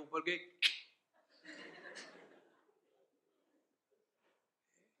बैठे ऊपर के,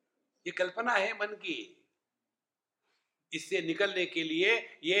 ये कल्पना है मन की। इससे निकलने के लिए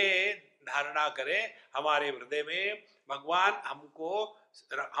ये धारणा करें, हमारे हृदय में भगवान हमको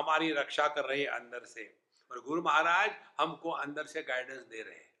हमारी रक्षा कर रहे हैं अंदर से, और गुरु महाराज हमको अंदर से गाइडेंस दे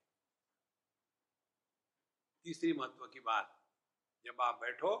रहे हैं। तीसरी महत्व की बात, जब आप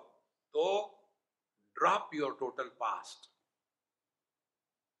बैठो तो ड्रॉप योर टोटल पास्ट।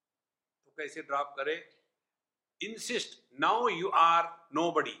 तो कैसे ड्रॉप करें, insist now you are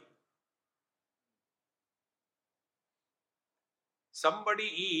nobody, somebody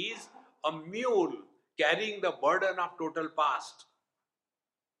is a mule carrying the burden of total past.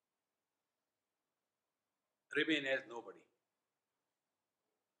 Remain as nobody.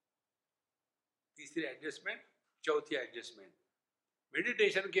 तीसरी एडजस्टमेंट। चौथी एडजस्टमेंट,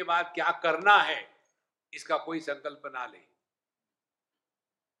 मेडिटेशन के बाद क्या करना है इसका कोई संकल्प ना ले।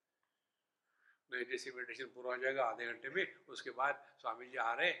 जैसे मेडिटेशन पूरा हो जाएगा आधे घंटे में, उसके बाद स्वामी जी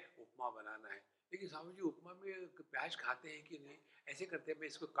आ रहे, उपमा बनाना है। लेकिन स्वामी जी उपमा में प्याज खाते हैं कि नहीं, ऐसे करते हैं मैं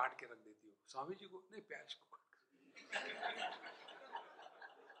इसको काट के रख देती हूँ। स्वामी जी को नहीं, प्याज को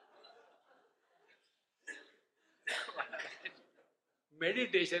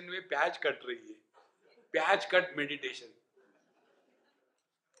मेडिटेशन में प्याज कट रही है, प्याज कट मेडिटेशन।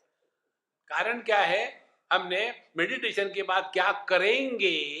 कारण क्या है, हमने मेडिटेशन के बाद क्या करेंगे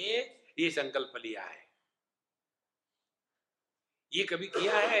ये संकल्प लिया है। ये कभी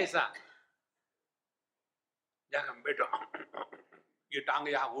किया है ऐसा, जाकर बैठो, ये टांग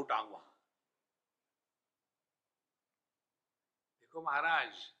यहां, वो टांग वहां। देखो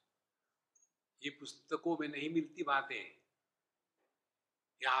महाराज, ये पुस्तकों में नहीं मिलती बातें,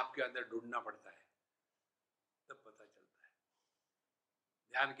 यह आपके अंदर ढूंढना पड़ता है, तब पता चलता है।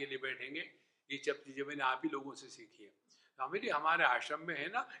 ध्यान के लिए बैठेंगे, ये सब चीजें मैंने आप ही लोगों से सीखी है। स्वामी जी हमारे आश्रम में है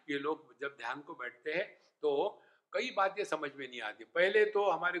ना, ये लोग जब ध्यान को बैठते हैं तो कई बातें समझ में नहीं आती। पहले तो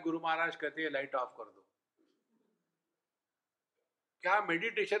हमारे गुरु महाराज कहते हैं लाइट ऑफ कर दो। क्या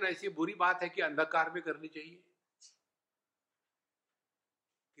मेडिटेशन ऐसी बुरी बात है कि अंधकार में करनी चाहिए?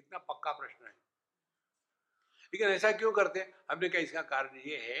 कितना पक्का प्रश्न है। लेकिन ऐसा क्यों करते हैं? हमने कहा इसका कारण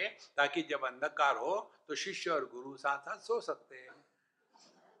ये है ताकि जब अंधकार हो तो शिष्य और गुरु साथ साथ सो सकते हैं।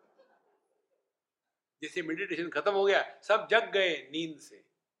 जैसे मेडिटेशन खत्म हो गया, सब जग गए नींद से।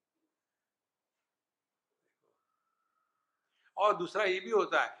 और दूसरा ये भी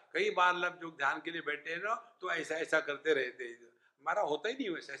होता है, कई बार लोग ध्यान के लिए बैठे हैं ना, तो ऐसा ऐसा करते रहते हैं। हमारा होता ही नहीं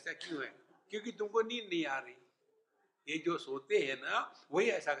वैसा, ऐसा क्यों है? क्योंकि तुमको नींद नहीं आ रही। ये जो सोते हैं ना, वही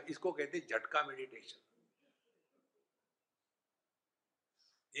ऐसा, इसको कहते हैं झटका मेडिटेशन।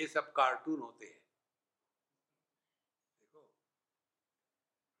 ये सब कार्टून होते हैं। देखो,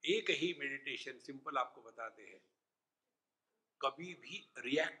 एक ही मेडिटेशन सिंपल आपको बताते हैं, कभी भी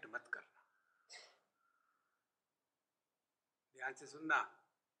रिएक्ट मत करना। ध्यान से सुनना।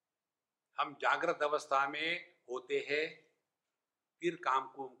 हम जागृत अवस्था में होते हैं, फिर काम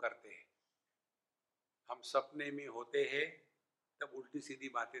कुम करते हैं। हम सपने में होते हैं, तब उल्टी सीधी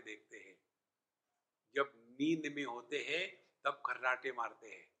बातें देखते हैं। जब नींद में होते हैं, तब खर्राटे मारते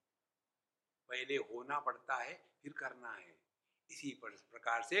हैं। पहले होना पड़ता है, फिर करना है। इसी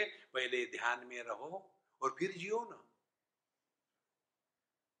प्रकार से पहले ध्यान में रहो और फिर जियो ना।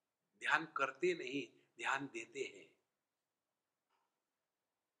 ध्यान करते नहीं, ध्यान देते हैं।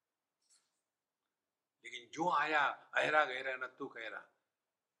 लेकिन जो आया अहरा गहरा नत्तू कहरा,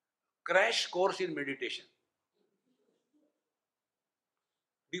 crash course in meditation,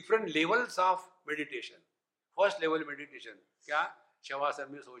 different levels of meditation. First level meditation क्या?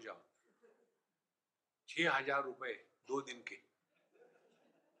 शवासन में सो जाओ, 6,000 रुपए 2 दिन के।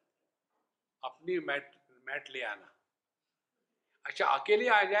 अपनी मैट मैट ले आना। अच्छा, अकेले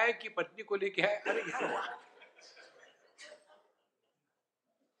आ जाए कि पत्नी को लेके आए? अरे यार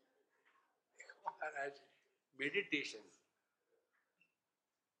महाराज, मेडिटेशन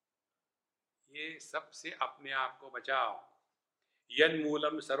ये सबसे अपने आप को बचाओ।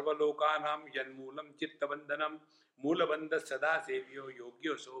 यन्मूलम सर्वलोकानां यन्मूलम चित्तबंधनम मूलबंध सदा सेव्यो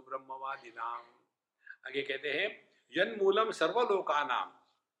योग्यो सो ब्रह्मवादिनाम। आगे कहते हैं यन्मूलम सर्वलोकानां,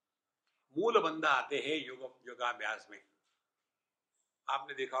 मूल बंध आते हैं योगाभ्यास में।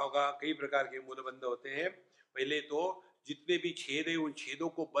 आपने देखा होगा कई प्रकार के मूल बंध होते हैं। पहले तो जितने भी छेद है उन छेदों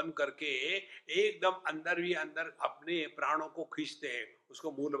को बंद करके एकदम अंदर ही अंदर अपने प्राणों को खींचते हैं,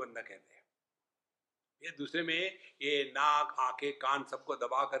 उसको मूल बंध कहते हैं। ये दूसरे में ये नाक आंखें कान सबको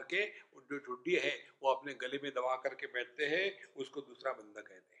दबा करके, जो ठुड्डी है वो अपने गले में दबा करके बैठते हैं, उसको दूसरा बंध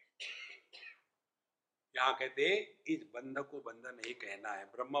कहते हैं। यहाँ कहते हैं इस बंध को बंध नहीं कहना है।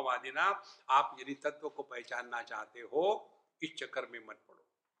 ब्रह्मवादी ना, आप यदि तत्व को पहचानना चाहते हो, इस चक्कर में मत पड़ो।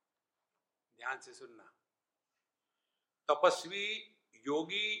 ध्यान से सुनना। तपस्वी,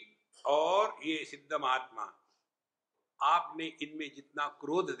 योगी और ये सिद्ध महात्मा, आपने इनमें जितना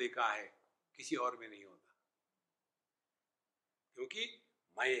क्रोध देखा है किसी और में नहीं होता। क्योंकि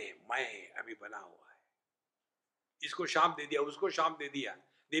मैं अभी बना हुआ है। इसको शाम दे दिया, उसको शाम दे दिया।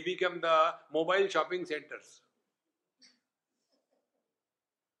 They become the mobile shopping centers.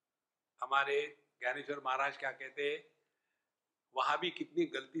 हमारे ज्ञानेश्वर महाराज क्या कहते हैं, वहां भी कितनी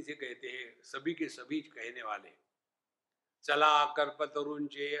गलती से कहते हैं, सभी के सभी कहने वाले। चला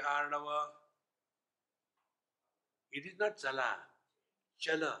कल्पतरुंचे आर्णव, इट इज नॉट चला,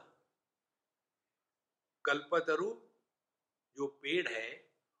 चल। कल्पतरु जो पेड़ है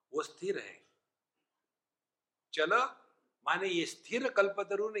वो स्थिर है, चल माने ये स्थिर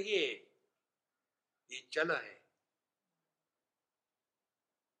कल्पतरु नहीं है, ये चल है।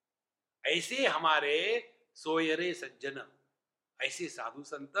 ऐसे हमारे सोयरे सज्जन, ऐसे साधु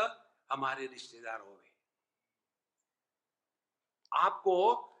संत हमारे रिश्तेदार हो गए। आपको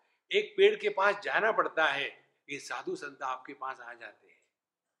एक पेड़ के पास जाना पड़ता है, ये साधु संत आपके पास आ जाते हैं।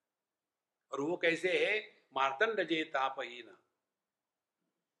 और वो कैसे है? मार्तंड जे तापहीन।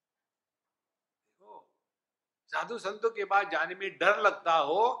 देखो, साधु संतों के पास जाने में डर लगता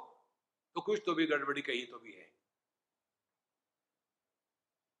हो तो कुछ तो भी गड़बड़ी कहीं तो भी है।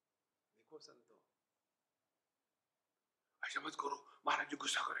 देखो संतो, ऐसा मत करो, महाराज जी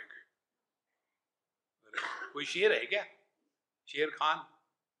गुस्सा करेंगे। कोई शेर है क्या? शेर खान?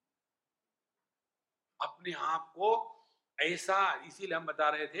 अपने आप को ऐसा, इसीलिए हम बता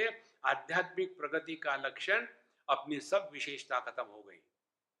रहे थे आध्यात्मिक प्रगति का लक्षण अपनी सब विशेषता खत्म हो गई।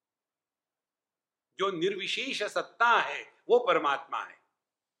 जो निर्विशेष सत्ता है वो परमात्मा है।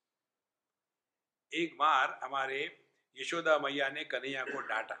 एक बार हमारे यशोदा मैया ने कन्हैया को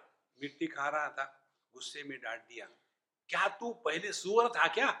डांटा, मिट्टी खा रहा था, गुस्से में डांट दिया, क्या तू पहले सुअर था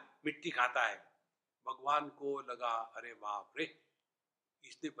क्या, मिट्टी खाता है? भगवान को लगा अरे बाप रे,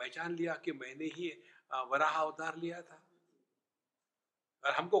 इसने पहचान लिया कि मैंने ही वराह अवतार लिया था।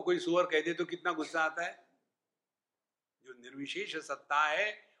 और हमको कोई सुअर कह दे तो कितना गुस्सा आता है। जो निर्विशेष सत्ता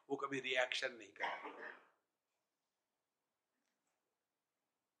है वो कभी रिएक्शन नहीं करती।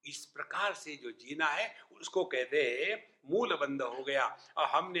 इस प्रकार से जो जीना है उसको कहते हैं मूल बंध हो गया, और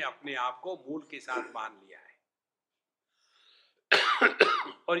हमने अपने आप को मूल के साथ बांध लिया है।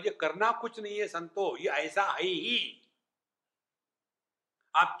 और ये करना कुछ नहीं है संतो, ये ऐसा है ही।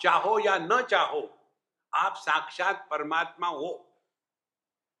 आप चाहो या न चाहो, आप साक्षात परमात्मा हो।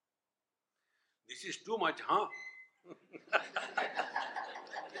 दिस इज टू मच, हाँ।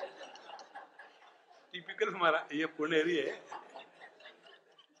 टिपिकल हमारा ये पुणेरी है।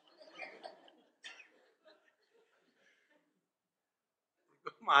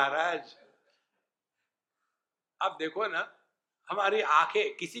 महाराज आप देखो ना, हमारी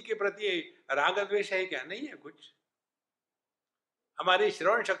आंखें किसी के प्रति राग द्वेष है क्या? नहीं है कुछ। हमारी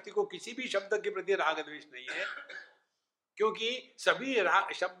श्रवण शक्ति को किसी भी शब्द के प्रति राग द्वेष नहीं है, क्योंकि सभी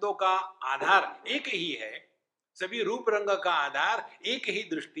शब्दों का आधार एक ही है, सभी रूप रंग का आधार एक ही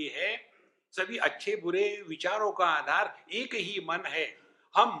दृष्टि है, सभी अच्छे बुरे विचारों का आधार एक ही मन है।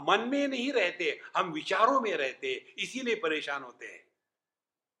 हम मन में नहीं रहते, हम विचारों में रहते, इसीलिए परेशान होते हैं।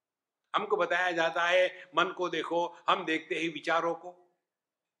 हमको बताया जाता है मन को देखो, हम देखते हैं विचारों को।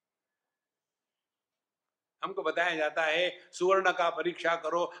 हमको बताया जाता है सुवर्ण का परीक्षा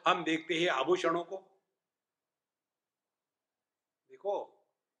करो, हम देखते हैं आभूषणों को। देखो,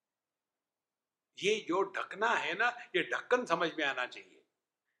 ये जो ढकना है ना, ये ढक्कन समझ में आना चाहिए।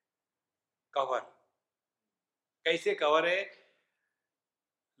 कवर कैसे कवर है?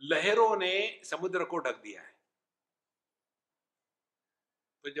 लहरों ने समुद्र को ढक दिया है,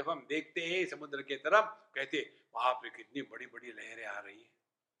 तो जब हम देखते हैं समुद्र के तरफ, कहते बाप रे कितनी बड़ी बड़ी लहरें आ रही है।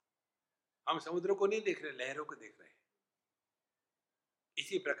 हम समुद्र को नहीं देख रहे, लहरों को देख रहे हैं।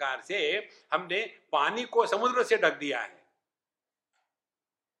 इसी प्रकार से हमने पानी को समुद्र से ढक दिया है।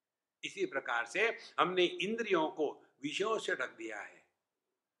 इसी प्रकार से हमने इंद्रियों को विषयों से ढक दिया है।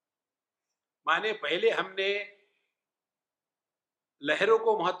 माने पहले हमने लहरों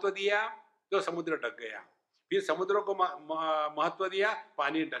को महत्व दिया तो समुद्र ढक गया, फिर समुद्र को महत्व दिया,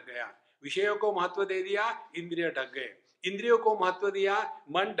 पानी ढक गया, विषयों को महत्व दे दिया, इंद्रिय ढक गए, इंद्रियों को महत्व दिया,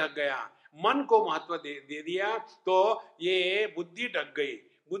 मन ढक गया, मन को महत्व दे दिया तो ये बुद्धि ढक गई,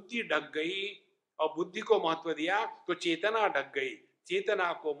 बुद्धि ढक गई, और बुद्धि को महत्व दिया तो चेतना ढक गई,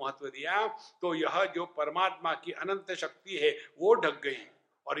 चेतना को महत्व दिया तो यह जो परमात्मा की अनंत शक्ति है वो ढक गई,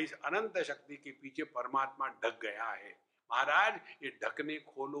 और इस अनंत शक्ति के पीछे परमात्मा ढक गया है। महाराज ये ढकने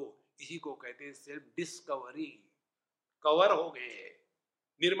खोलो, इसी को कहते हैं सेल्फ डिस्कवरी। कवर हो गए,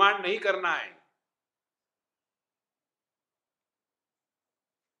 निर्माण नहीं करना है।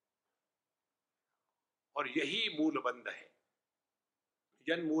 और यही मूल बंध है।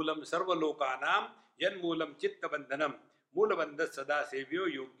 जन्मूलम सर्वलोकानाम जन्मूलम चित्त बंधनम मूलबंध सदा सेव्यो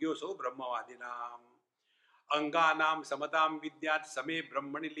योग्यो सो ब्रह्मवादिनाम। अंगानाम समताम विद्यात् समे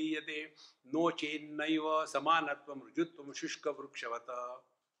ब्रह्मणि लीयते नो चेन्नैव समानत्वम ऋजुत्वम शुष्क वृक्षवत।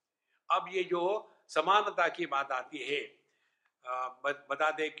 अब ये जो समानता की बात आती है, बता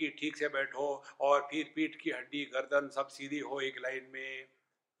दे कि ठीक से बैठो और फिर पीठ की हड्डी गर्दन सब सीधी हो एक लाइन में,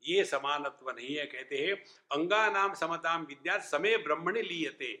 ये समानत्व नहीं है। कहते हैं अंगानाम समताम विद्यात् समे ब्रह्मणि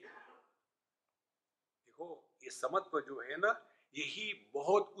लीयते। देखो ये समत्व जो है ना, यही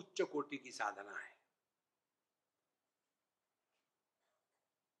बहुत उच्च कोटि की साधना है।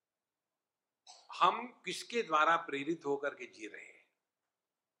 हम किसके द्वारा प्रेरित होकर के जी रहे हैं?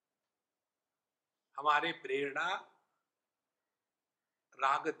 हमारे प्रेरणा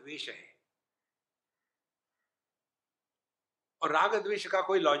राग द्वेष है, और राग द्वेष का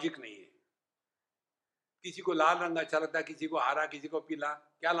कोई लॉजिक नहीं है। किसी को लाल रंग अच्छा लगता है, किसी को हरा, किसी को पीला,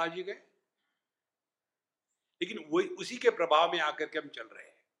 क्या लॉजिक है? लेकिन वही उसी के प्रभाव में आकर के हम चल रहे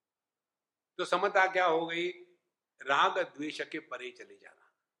हैं। तो समता क्या हो गई? राग द्वेष के परे चले जाना।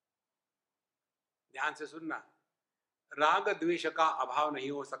 ध्यान से सुनना, राग द्वेष का अभाव नहीं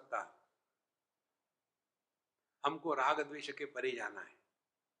हो सकता, हमको राग द्वेष के परे जाना है।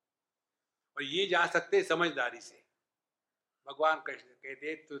 और ये जा सकते समझदारी से। भगवान कृष्ण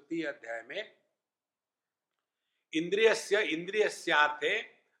कहते तृतीय अध्याय में, इंद्रियस्य इंद्रियस्यार्थे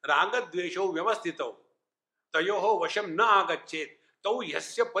राग द्वेषो व्यवस्थितो तयोः वशम न आगच्छेत तौ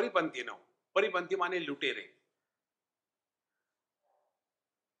यस्य परिपंथिनो। परिपंथी माने लुटेरे।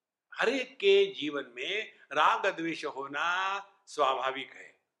 हर एक के जीवन में राग द्वेष होना स्वाभाविक है,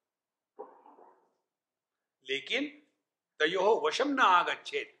 लेकिन तयोः वशम न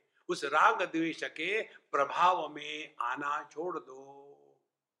आगच्छेत, उस राग द्वेष के प्रभाव में आना छोड़ दो,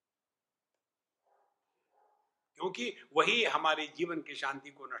 क्योंकि वही हमारे जीवन की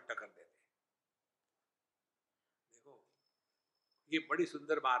शांति को नष्ट कर देते। देखो ये बड़ी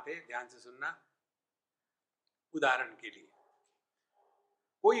सुंदर बात है, ध्यान से सुनना। उदाहरण के लिए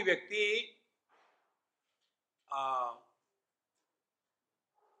कोई व्यक्ति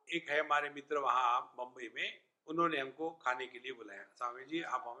एक है हमारे मित्र वहाँ मुंबई में, उन्होंने हमको खाने के लिए बुलाया, स्वामी जी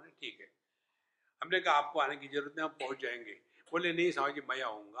आप हमने, ठीक है। हमने कहा आपको आने की जरूरत नहीं, हम पहुंच जाएंगे। बोले नहीं स्वामी जी मैं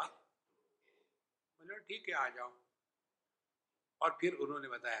आऊंगा। बोले ठीक है आ जाओ। और फिर उन्होंने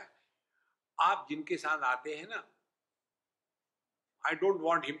बताया आप जिनके साथ आते हैं ना, I don't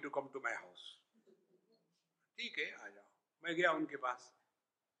want him to come to my house. ठीक है आ जाओ। मैं गया उनके पास।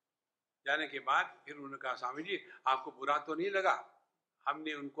 जाने के बाद फिर उन्होंने कहा स्वामी जी आपको बुरा तो नहीं लगा,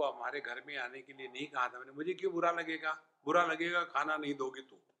 हमने उनको हमारे घर में आने के लिए नहीं कहा था। मैंने मुझे क्यों बुरा लगेगा? बुरा लगेगा खाना नहीं दोगे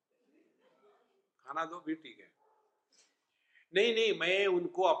तो। खाना दो भी ठीक है। नहीं नहीं मैं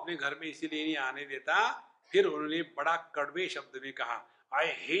उनको अपने घर में इसीलिए नहीं आने देता। फिर उन्होंने बड़ा कड़वे शब्द में कहा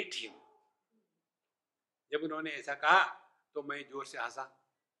आई हेट हिम। जब उन्होंने ऐसा कहा तो मैं जोर से हंसा।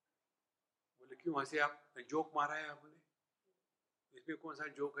 बोले क्यों हंसे आप? जोक मारा है आपने, इसमें कौन सा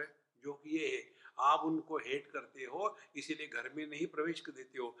जोक है? जोक ये है आप उनको हेट करते हो इसीलिए घर में नहीं प्रवेश कर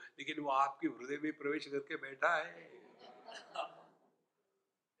देते हो, लेकिन वो आपके हृदय में प्रवेश करके बैठा है।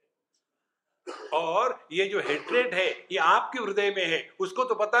 और ये जो हेट्रेड है ये आपके हृदय में है, उसको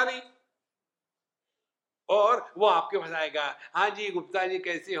तो पता नहीं। और वो आपके पास आएगा, हाँ जी गुप्ता जी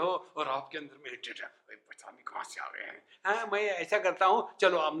कैसे हो, और आपके अंदर में हेट्रेड है, पता नहीं कहां से आ गए हैं। हाँ मैं ऐसा करता हूं,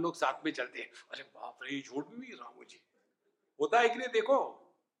 चलो हम लोग साथ में चलते हैं। अरे बाप रे ये झूठ भी नहीं रहा मुझे, होता है कि नहीं देखो।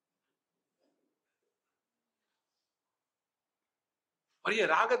 और ये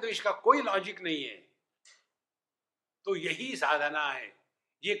राग द्वेष का कोई लॉजिक नहीं है। तो यही साधना है।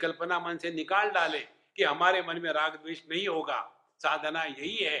 ये कल्पना मन से निकाल डाले कि हमारे मन में राग द्वेष नहीं होगा। साधना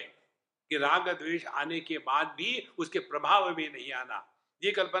यही है कि राग द्वेष आने के बाद भी उसके प्रभाव में नहीं आना।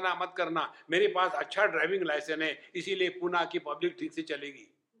 ये कल्पना मत करना मेरे पास अच्छा ड्राइविंग लाइसेंस है इसीलिए पुणे की पब्लिक ठीक से चलेगी।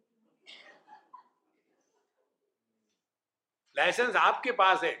 लाइसेंस आपके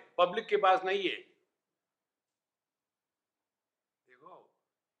पास है, पब्लिक के पास नहीं है। देखो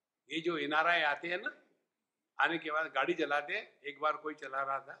ये जो एनआरआई आते हैं ना, आने के बाद गाड़ी चलाते हैं। एक बार कोई चला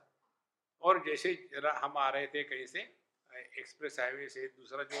रहा था और जैसे हम आ रहे थे कहीं से एक्सप्रेस हाईवे से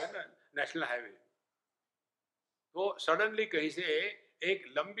दूसरा जो है ना नेशनल हाईवे, तो सडनली कहीं से एक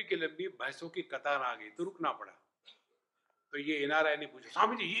लंबी की लंबी भैंसों की कतार आ गई तो रुकना पड़ा। तो ये एनआरआई ने पूछा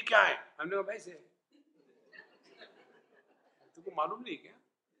स्वामी जी ये क्या है? हमने कहा भैंस है। तुमको मालूम नहीं क्या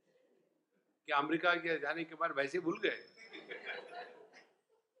कि अमेरिका के जाने के बाद वैसे भूल गए?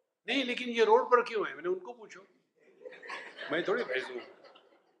 नहीं लेकिन ये रोड पर क्यों है? मैंने उनको पूछो, मैं थोड़ी भैंस हूं।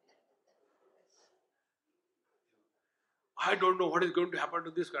 I don't know what is going to happen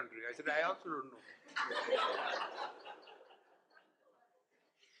to this country. I said, I also don't know.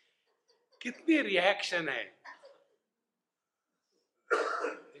 कितनी रिएक्शन है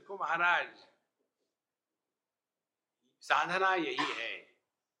देखो महाराज। साधना यही है,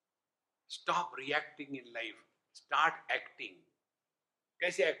 stop reacting in life, start acting.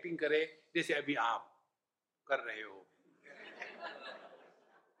 कैसे एक्टिंग करे? जैसे अभी आप कर रहे हो,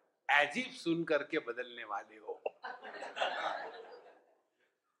 एज इफ सुन करके बदलने वाले हो।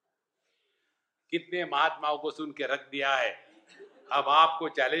 कितने महात्माओं को सुन के रख दिया है, अब आपको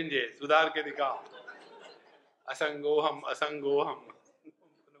चैलेंज है, सुधार के दिखाओ। असंगोहम असंगोहम।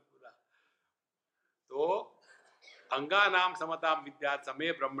 तो अंगा नाम समता विद्या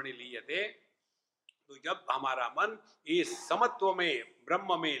समय ब्रह्मणि लीयते। तो जब हमारा मन इस समत्व में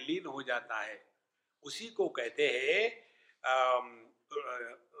ब्रह्म में लीन हो जाता है, उसी को कहते हैं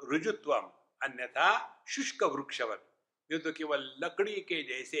ऋजुत्वम, अन्यथा शुष्क वृक्षवत। ये तो केवल लकड़ी के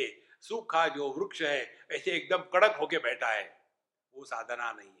जैसे सूखा जो वृक्ष है ऐसे एकदम कड़क होके बैठा है, वो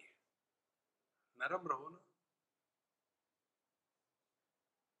साधना नहीं है। नरम रहो ना।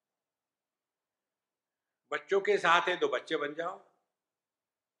 बच्चों के साथ है तो बच्चे बन जाओ,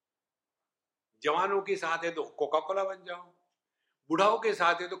 जवानों के साथ है तो कोका कोला बन जाओ, बुढ़ाओं के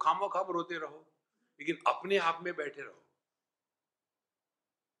साथ है तो खामो खाम रोते रहो, लेकिन अपने आप में बैठे रहो।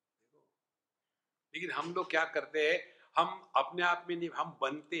 लेकिन हम लोग क्या करते हैं, हम अपने आप में नहीं, हम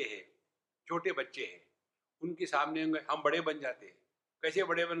बनते हैं। छोटे बच्चे हैं, उनके सामने हम बड़े बन जाते हैं। कैसे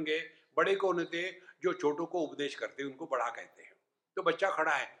बड़े बन गए? बड़े कौन होते? जो छोटों को उपदेश करते हैं उनको बड़ा कहते हैं। तो बच्चा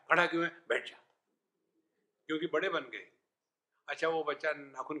खड़ा है, खड़ा क्यों है? बैठ जा, क्योंकि बड़े बन गए। अच्छा वो बच्चा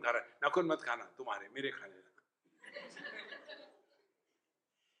नाखून खा रहा है, नाखून मत खाना, तुम्हारे मेरे खा लेना।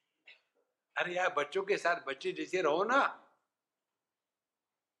 अरे यार बच्चों के साथ बच्चे जैसे रहो ना।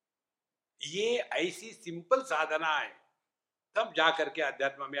 ये ऐसी सिंपल साधना है, तब जाकर के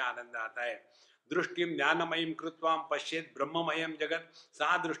अध्यात्म में आनंद आता है। दृष्टिम ज्ञानमयीं कृत्वा पश्येत ब्रह्ममयं जगत,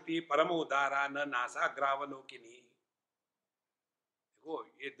 सा दृष्टि परमोदारा न नासा ग्रावलोकिनी। देखो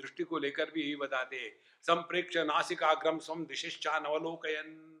ये दृष्टि को लेकर भी बताते हैं, संप्रेक्ष नासिकाग्रम स्वम दिशिश्चा नवलोकयन।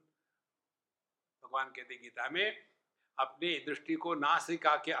 भगवान कहते गीता में, अपने दृष्टि को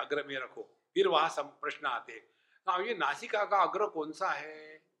नासिका के अग्र में रखो, फिर वहां प्रश्न आते हैं, हाँ ये नासिका का अग्र कौन सा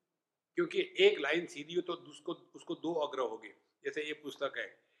है? क्योंकि एक लाइन सीधी हो तो उसको उसको दो अग्र हो गए। जैसे ये पुस्तक है,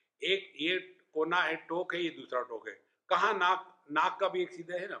 एक ये कोना है, टोक है, ये दूसरा टोक है। कहाँ नाक, नाक का भी एक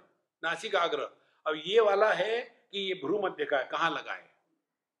सीधा है ना, नासिका अग्र। अब ये वाला है कि ये भ्रू मध्य का है, कहाँ लगा है?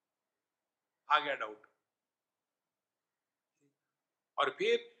 आ गया डाउट। और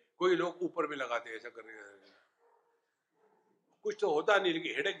फिर कोई लोग ऊपर में लगाते हैं, ऐसा करने कुछ तो होता नहीं,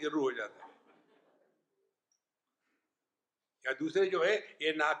 लेकिन हेडेक जरूर हो जाता है। या दूसरे जो है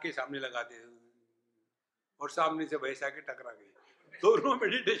ये नाक के सामने लगाते हैं और सामने से भैंस आके टकरा गई, दोनों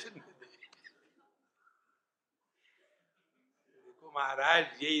मेडिटेशन में थे। देखो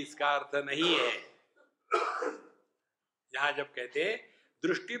महाराज, ये इसका अर्थ नहीं है। यहाँ जब कहते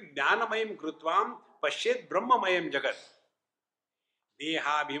दृष्टि ज्ञानमयम कृत्वाम पश्येत ब्रह्ममयम जगत,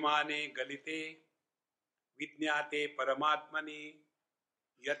 देहाभिमाने गलिते विज्ञाते परमात्मनि,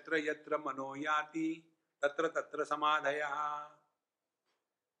 यत्र यत्र मनो याति तत्र तत्र समाधयः।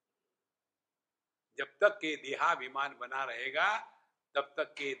 जब तक के देहाभिमान बना रहेगा तब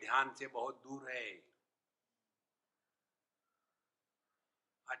तक के ध्यान से बहुत दूर है।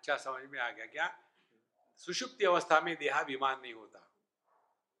 अच्छा समझ में आ गया क्या? सुषुप्ति अवस्था में देहाभिमान नहीं होता।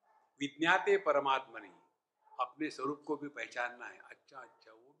 विज्ञाते परमात्मनि, अपने स्वरूप को भी पहचानना है। अच्छा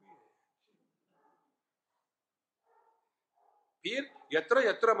अच्छा, वो भी है। फिर यत्र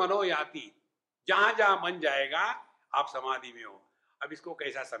यत्र मनो याति, जहां जहां मन जाएगा आप समाधि में हो। अब इसको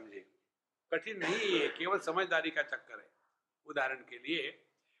कैसा समझे? कठिन नहीं है, केवल समझदारी का चक्कर है। उदाहरण के लिए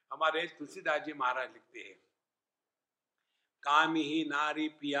हमारे तुलसीदास जी महाराज लिखते हैं, कामी ही नारी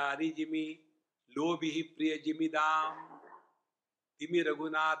प्यारी जिमी, लोभी ही प्रिय जिमी दाम, तिमि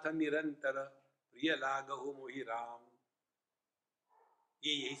रघुनाथ निरंतर, प्रिय लागहु मोहि राम।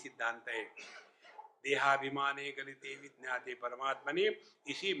 ये यही सिद्धांत है। देहाभिमाने गलिते विज्ञाते परमात्मने,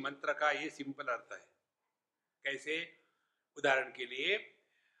 इसी मंत्र का ये सिंपल अर्थ है। कैसे? उदाहरण के लिए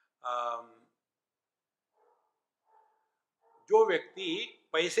जो व्यक्ति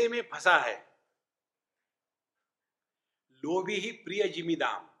पैसे में फंसा है, लोभी ही प्रिय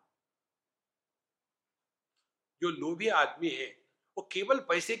जिमीदाम, जो लोभी आदमी है वो केवल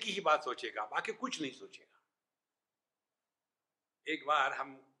पैसे की ही बात सोचेगा, बाकी कुछ नहीं सोचेगा। एक बार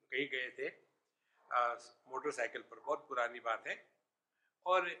हम कहीं गए थे मोटरसाइकिल पर, बहुत पुरानी बात है,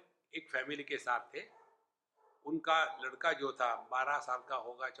 और एक फैमिली के साथ थे। उनका लड़का जो था 12 साल का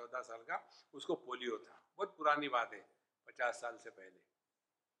होगा, 14 साल का, उसको पोलियो था। बहुत पुरानी बात है, 50 साल से पहले।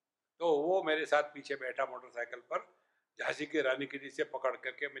 तो वो मेरे साथ पीछे बैठा मोटरसाइकिल पर, झांसी की रानी की से पकड़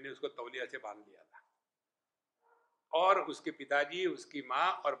करके मैंने उसको तौलिया से बांध दिया था। और उसके पिताजी, उसकी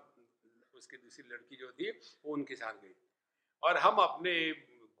माँ और उसकी दूसरी लड़की जो थी वो उनके साथ गई। और हम अपने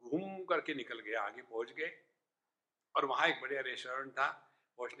घूम करके निकल गए, आगे पहुंच गए। और वहाँ एक बढ़िया रेस्टोरेंट था।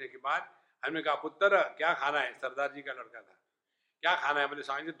 पहुंचने के बाद हमने कहा, पुत्र क्या खाना है? सरदार जी का लड़का था। क्या खाना है? बोले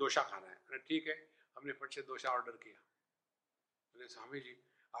स्वामी जी डोसा खाना है। बोले ठीक है। हमने फट से डोसा ऑर्डर किया। बोले स्वामी जी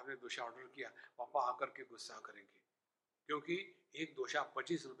आपने डोसा ऑर्डर किया, पापा आकर के गुस्सा करेंगे, क्योंकि एक डोसा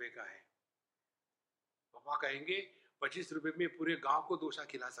 25 रुपए का है। पापा कहेंगे 25 रुपए में पूरे गांव को डोसा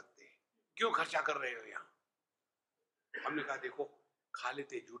खिला सकते हैं, क्यों खर्चा कर रहे हो यहाँ? हमने कहा देखो, खा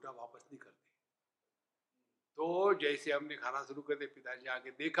लेते, झूठा वापस नहीं करते। तो जैसे हमने खाना शुरू कर दिया, पिताजी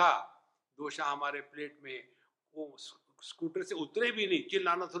आगे देखा डोसा हमारे प्लेट में, वो स्कूटर से उतरे भी नहीं,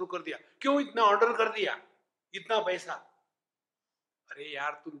 चिल्लाना शुरू कर दिया, क्यों इतना ऑर्डर कर दिया, इतना पैसा? अरे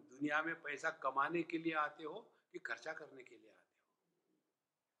यार, तुम दुनिया में पैसा कमाने के लिए आते हो कि खर्चा करने के लिए आते हो?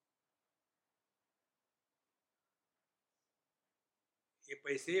 ये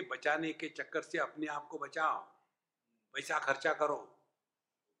पैसे बचाने के चक्कर से अपने आप को बचाओ, पैसा खर्चा करो।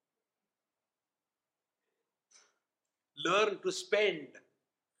 लर्न टू स्पेंड,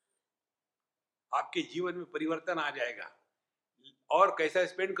 आपके जीवन में परिवर्तन आ जाएगा। और कैसा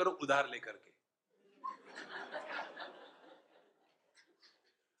स्पेंड करो? उधार लेकर के।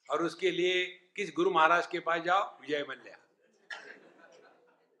 और उसके लिए किस गुरु महाराज के पास जाओ? विजय मल्ल्या,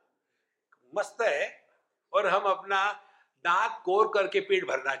 मस्त है। और हम अपना दांत कोर करके पेट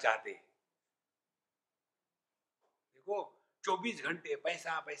भरना चाहते हैं। देखो 24 घंटे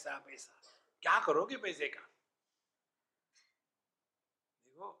पैसा पैसा पैसा, क्या करोगे पैसे का?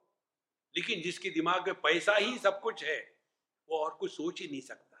 देखो, लेकिन जिसके दिमाग में पैसा ही सब कुछ है, वो और कुछ सोच ही नहीं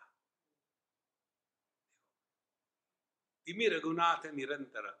सकता। तिमि रघुनाथ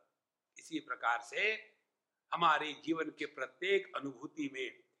निरंतर, इसी प्रकार से हमारे जीवन के प्रत्येक अनुभूति में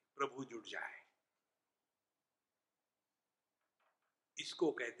प्रभु जुट जाए।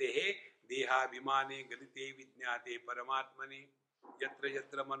 इसको कहते हैं देहाभिमाने गलिते विज्ञाते परमात्मने, यत्र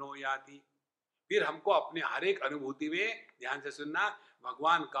यत्र मनो याति। फिर हमको अपने हर एक अनुभूति में, ध्यान से सुनना,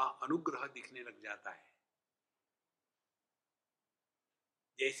 भगवान का अनुग्रह दिखने लग जाता है।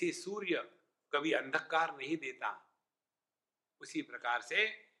 जैसे सूर्य कभी अंधकार नहीं देता, उसी प्रकार से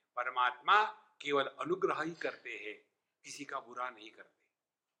परमात्मा केवल अनुग्रह ही करते हैं, किसी का बुरा नहीं करते।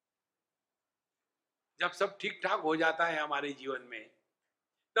 जब सब ठीक ठाक हो जाता है हमारे जीवन में,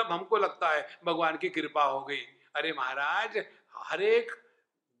 तब हमको लगता है भगवान की कृपा हो गई। अरे महाराज, हर एक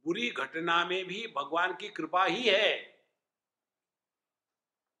बुरी घटना में भी भगवान की कृपा ही है।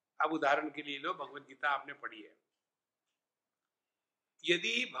 अब उदाहरण के लिए लो, भगवत गीता आपने पढ़ी है।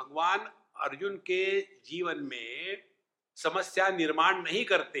 यदि भगवान अर्जुन के जीवन में समस्या निर्माण नहीं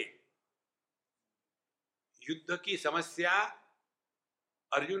करते, युद्ध की समस्या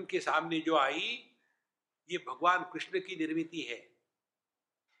अर्जुन के सामने जो आई, ये भगवान कृष्ण की निर्मिति है।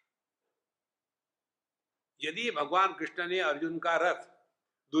 यदि भगवान कृष्ण ने अर्जुन का रथ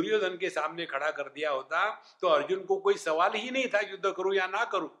दुर्योधन के सामने खड़ा कर दिया होता, तो अर्जुन को कोई सवाल ही नहीं था युद्ध करूं या ना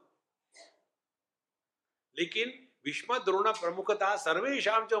करूं। लेकिन भीष्म द्रोण प्रमुखता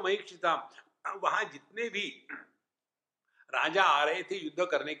सर्वेषां च महीक्षिताम्, वहां जितने भी राजा आ रहे थे युद्ध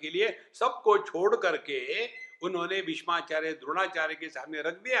करने के लिए, सबको छोड़ करके उन्होंने भीष्माचार्य द्रोणाचार्य के सामने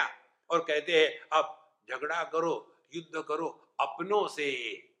रख दिया और कहते हैं अब झगड़ा करो, युद्ध करो अपनों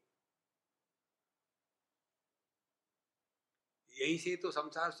से। यहीं से तो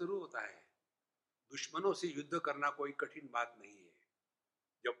संसार शुरू होता है। दुश्मनों से युद्ध करना कोई कठिन बात नहीं है।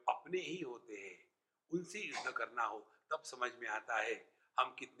 जब अपने ही होते हैं, उनसे युद्ध करना हो, तब समझ में आता है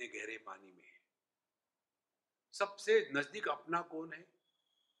हम कितने गहरे पानी में हैं। सबसे नजदीक अपना कौन है?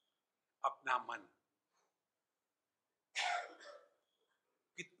 अपना मन।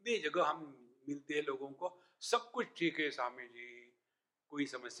 कितने जगह हम मिलते हैं लोगों को, सब कुछ ठीक है स्वामी जी, कोई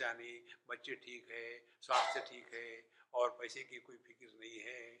समस्या नहीं, बच्चे ठीक है, स्वास्थ्य ठीक है और पैसे की कोई फिक्र नहीं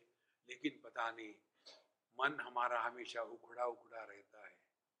है, लेकिन पता नहीं मन हमारा हमेशा उखड़ा उखड़ा रहता है।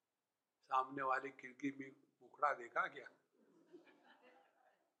 सामने वाले खिड़की में उखड़ा देखा क्या?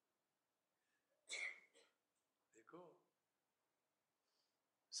 देखो,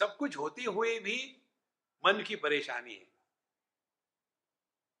 सब कुछ होते हुए भी मन की परेशानी है।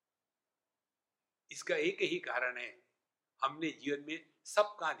 इसका एक ही कारण है, हमने जीवन में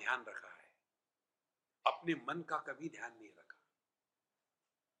सबका ध्यान रखा है, अपने मन का कभी ध्यान नहीं रखा।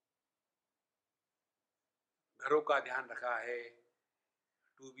 घरों का ध्यान रखा है,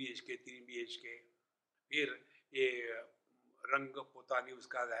 2 BHK 3 BHK, फिर ये रंग पोतानी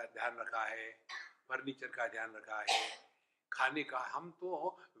उसका ध्यान रखा है, फर्नीचर का ध्यान रखा है, खाने का। हम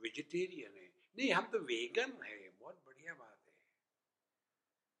तो वेजिटेरियन है, नहीं हम तो वेगन है, बहुत बढ़िया बात है।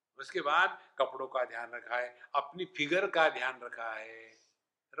 उसके बाद कपड़ों का ध्यान रखा है, अपनी फिगर का ध्यान रखा है।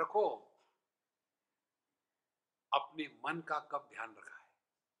 रखो, अपने मन का कब ध्यान रखा है?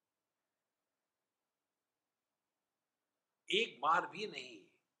 एक बार भी नहीं।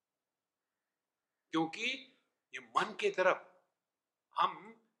 क्योंकि ये मन के तरफ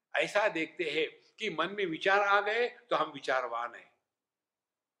हम ऐसा देखते हैं कि मन में विचार आ गए तो हम विचारवान हैं।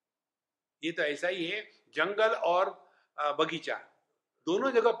 ये तो ऐसा ही है, जंगल और बगीचा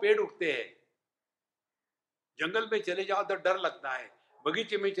दोनों जगह पेड़ उगते हैं। जंगल में चले जाओ तो डर लगता है,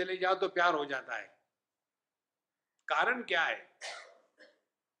 बगीचे में चले जाओ तो प्यार हो जाता है। कारण क्या है?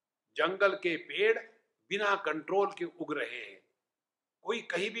 जंगल के पेड़ बिना कंट्रोल के उग रहे हैं, कोई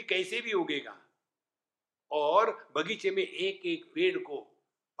कहीं भी कैसे भी उगेगा। और बगीचे में एक एक पेड़ को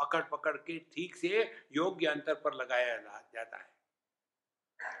पकड़ पकड़ के ठीक से योग्य अंतर पर लगाया जाता है।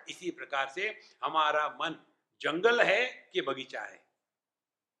 इसी प्रकार से हमारा मन जंगल है कि बगीचा है,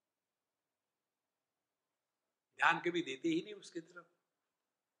 ध्यान कभी देते ही नहीं उसकी तरफ।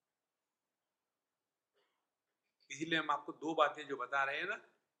 इसीलिए हम आपको 2 बातें जो बता रहे हैं ना,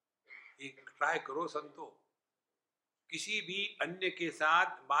 एक ट्राई करो संतो, किसी भी अन्य के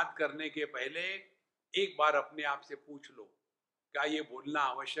साथ बात करने के पहले एक बार अपने आप से पूछ लो, क्या ये बोलना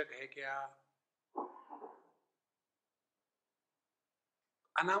आवश्यक है? क्या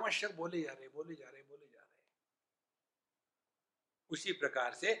अनावश्यक बोले जा रहे, बोले जा रहे, बोले जा रहे। उसी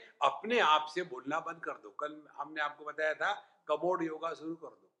प्रकार से अपने आप से बोलना बंद कर दो। कल हमने आपको बताया था, कमोड योगा शुरू कर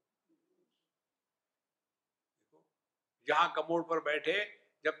दो। देखो, जहां कमोड पर बैठे,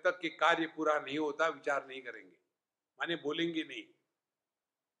 जब तक कि कार्य पूरा नहीं होता विचार नहीं करेंगे, माने बोलेंगे नहीं।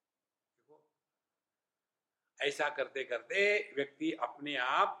 देखो, ऐसा करते करते व्यक्ति अपने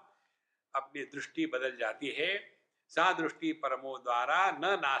आप, अपनी दृष्टि बदल जाती है। सा दृष्टि परमो द्वारा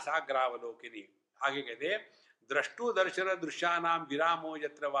न नासाग्रावलोकिनी। आगे कहते, द्रष्टु दर्शन दृश्यानाम विरामो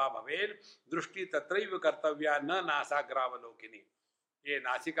यत्र वा भवेल, दृष्टि तत्रैव कर्तव्या न नासाग्रावलोकिनी। ये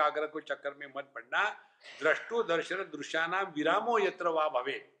नासिकाग्र को चक्कर में मत पड़ना। द्रष्टु दर्शन दृश्यानाम विरामो यत्र वा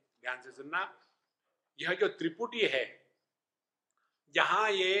भवेल, ध्यान से सुनना। यह जो त्रिपुटी है,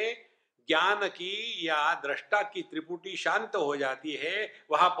 जहां ये ज्ञान की या दृष्टा की त्रिपुटी शांत हो जाती है,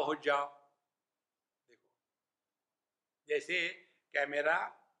 वहां पहुंच जाओ। देखो, जैसे कैमरा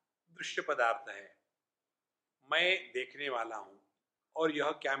दृश्य पदार्थ है, मैं देखने वाला हूं, और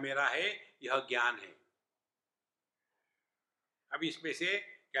यह कैमरा है, यह ज्ञान है। अब इसमें से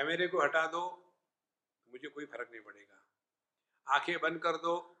कैमरे को हटा दो, मुझे कोई फर्क नहीं पड़ेगा। आंखें बंद कर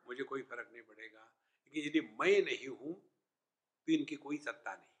दो, मुझे कोई फर्क नहीं पड़ेगा। लेकिन यदि मैं नहीं हूं तो इनकी कोई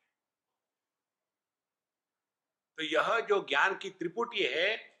सत्ता नहीं। तो यह जो ज्ञान की त्रिपुटी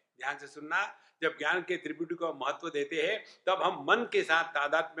है, ध्यान से सुनना, जब ज्ञान के त्रिपुटी को महत्व देते हैं, तब हम मन के साथ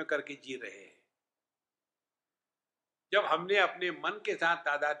तादात्म्य करके जी रहे हैं। जब हमने अपने मन के साथ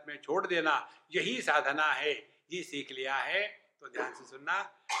तादात्म्य छोड़ देना, यही साधना है, ये सीख लिया है, तो ध्यान से सुनना,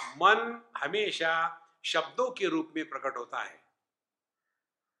 मन हमेशा शब्दों के रूप में प्रकट होता है।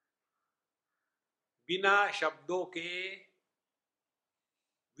 बिना शब्दों के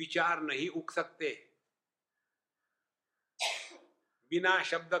विचार नहीं उग सकते। बिना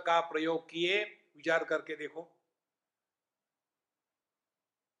शब्द का प्रयोग किए विचार करके देखो।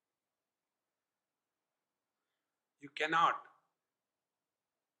 You cannot.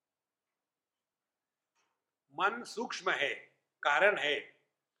 मन सूक्ष्म है, कारण है,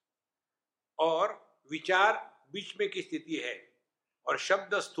 और विचार बीच में की स्थिति है, और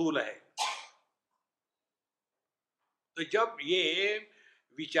शब्द स्थूल है। तो जब ये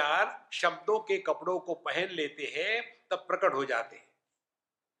विचार शब्दों के कपड़ों को पहन लेते हैं, तब प्रकट हो जाते हैं।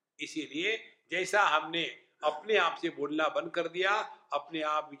 इसीलिए जैसा हमने अपने आप से बोलना बंद कर दिया, अपने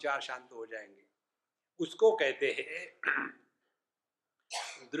आप विचार शांत हो जाएंगे। उसको कहते हैं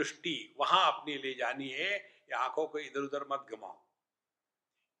दृष्टि। वहां अपनी ले जानी है, या आंखों को इधर उधर मत घुमाओ।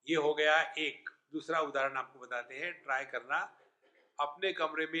 ये हो गया एक। दूसरा उदाहरण आपको बताते हैं, ट्राई करना। अपने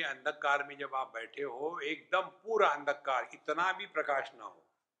कमरे में अंधकार में जब आप बैठे हो, एकदम पूरा अंधकार, इतना भी प्रकाश ना हो,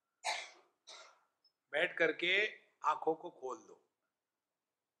 बैठ करके आंखों को खोल दो।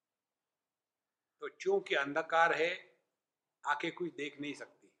 तो चूंकि अंधकार है, आंखें कुछ देख नहीं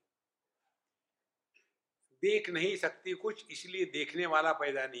सकती। देख नहीं सकती कुछ, इसलिए देखने वाला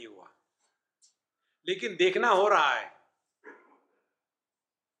पैदा नहीं हुआ, लेकिन देखना हो रहा है।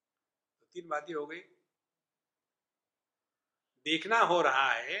 तो तीन बातें हो गई। देखना हो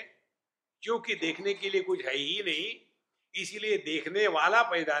रहा है, क्योंकि देखने के लिए कुछ है ही नहीं, इसीलिए देखने वाला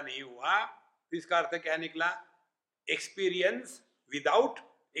पैदा नहीं हुआ। इसका अर्थ क्या निकला? Experience without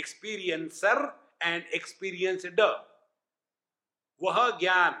experiencer and experienced. वह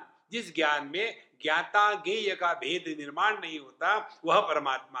ज्ञान, जिस ज्ञान में ज्ञाता ज्ञेय का भेद निर्माण नहीं होता, वह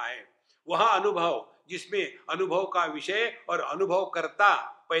परमात्मा है। वह अनुभव, जिसमें अनुभव का विषय और अनुभव करता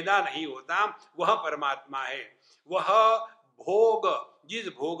पैदा नहीं होता, वह परमात्मा है। वह भोग, जिस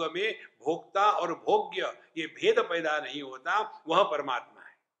भोग में भोक्ता और भोग्य ये भेद पैदा नहीं होता, वह परमात्मा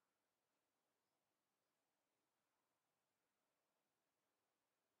है।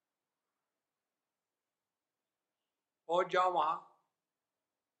 पहुंच जाओ वहां।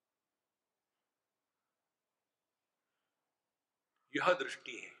 यह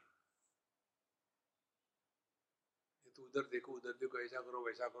दृष्टि है। तो उधर देखो, उधर देखो, ऐसा करो,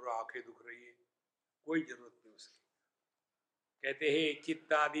 वैसा करो, आंखें दुख रही है, कोई जरूरत नहीं उसकी। कहते हैं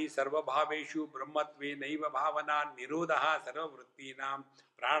चित्तादि सर्वभावेषु ब्रह्मत्वे नैव भावना निरोधः सर्ववृत्तीनां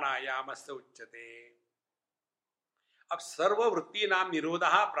प्राणायामस्य उच्यते। अब सर्ववृत्तीनां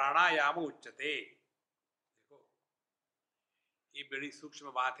निरोधः प्राणायाम उच्यते। देखो, ये बड़ी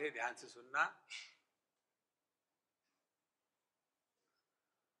सूक्ष्म बात है, ध्यान से सुनना।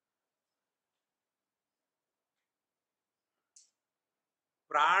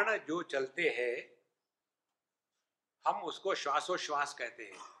 प्राण जो चलते हैं, हम उसको श्वासोश्वास कहते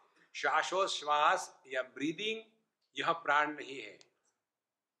हैं। श्वासोश्वास या ब्रीदिंग, यह प्राण नहीं है,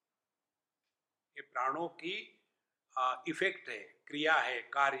 ये प्राणों की इफेक्ट है, क्रिया है,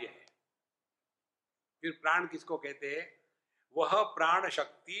 कार्य है। फिर प्राण किसको कहते हैं? वह प्राण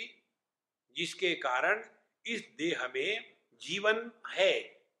शक्ति जिसके कारण इस देह में जीवन है,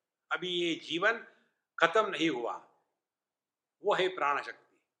 अभी ये जीवन खत्म नहीं हुआ, वो है प्राण शक्ति।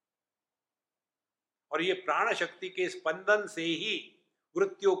 और ये प्राण शक्ति के स्पंदन से ही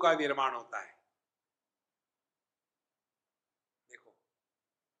वृत्तियों का निर्माण होता है। देखो,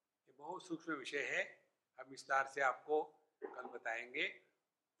 ये बहुत सूक्ष्म विषय है, हम विस्तार से आपको कल बताएंगे।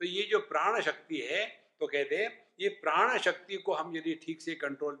 तो ये जो प्राण शक्ति है, तो कहते हैं ये प्राण शक्ति को हम यदि ठीक से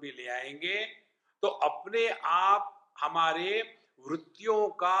कंट्रोल में ले आएंगे, तो अपने आप हमारे वृत्तियों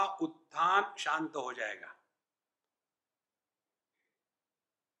का उत्थान शांत हो जाएगा।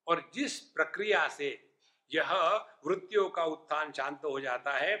 और जिस प्रक्रिया से यह वृत्तियों का उत्थान शांत हो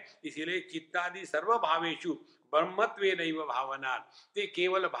जाता है। इसीलिए चित्तादि सर्व भावेशु ब्रह्मत्वे नैव भावना, ते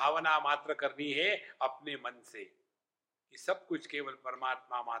केवल भावना मात्र करनी है अपने मन से कि सब कुछ केवल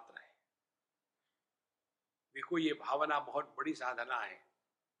परमात्मा मात्र है। देखो ये भावना बहुत बड़ी साधना है।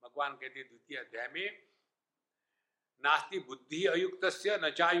 भगवान कहते हैं द्वितीय अध्याय में, नास्ति बुद्धि अयुक्तस्य न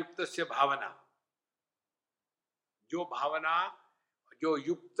चायुक्तस्य भावना। जो भावना जो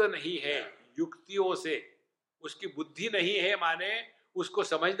युक्त नहीं है युक्तियों से, उसकी बुद्धि नहीं है, माने उसको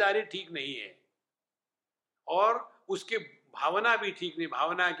समझदारी ठीक नहीं है, और उसकी भावना भी ठीक नहीं।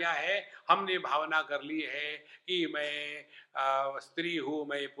 भावना क्या है? हमने भावना कर ली है कि मैं स्त्री हूं,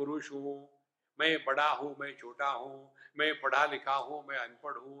 मैं पुरुष हूं, मैं बड़ा हूं, मैं छोटा हूं, मैं पढ़ा लिखा हूं, मैं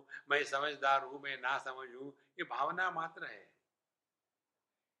अनपढ़ हूं, मैं समझदार हूं, मैं ना समझ हूं। ये भावना मात्र है।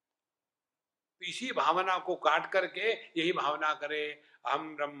 तो इसी भावना को काट करके यही भावना करे,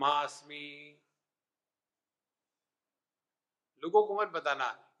 हम ब्रह्मास्मि। लोगों को मत बताना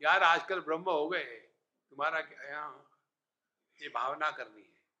यार आजकल ब्रह्म हो गए, तुम्हारा क्या यहाँ, ये भावना करनी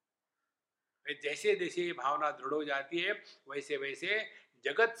है। जैसे जैसे ये भावना दृढ़ हो जाती है वैसे वैसे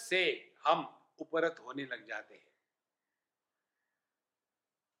जगत से हम उपरत होने लग जाते हैं।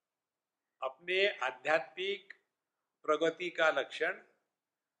 अपने आध्यात्मिक प्रगति का लक्षण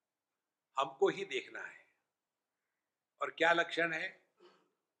हमको ही देखना है। और क्या लक्षण है?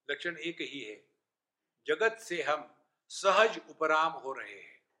 लक्षण एक ही है, जगत से हम सहज उपराम हो रहे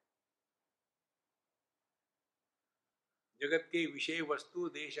हैं। जगत के विषय वस्तु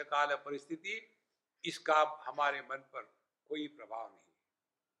देश काल परिस्थिति, इसका हमारे मन पर कोई प्रभाव नहीं।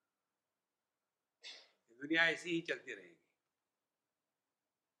 दुनिया ऐसी ही चलती रहेगी,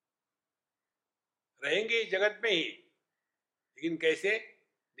 रहेंगे जगत में ही, लेकिन कैसे?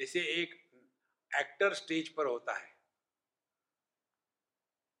 जैसे एक एक्टर स्टेज पर होता है,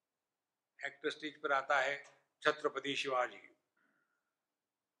 एक्टर स्टेज पर आता है छत्रपति शिवाजी,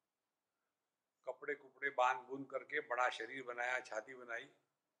 कपड़े कुपड़े बांध बूंद करके बड़ा शरीर बनाया, छाती बनाई,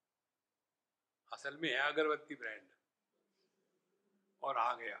 असल में है अगरबत्ती ब्रांड, और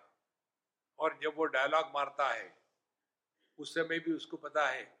आ गया। और जब वो डायलॉग मारता है उस समय भी उसको पता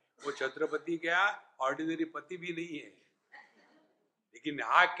है वो छत्रपति क्या ऑर्डिनरी पति भी नहीं है, लेकिन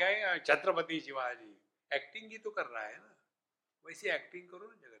हाँ क्या है, छत्रपति शिवाजी। एक्टिंग ही तो कर रहा है ना, वैसे एक्टिंग करो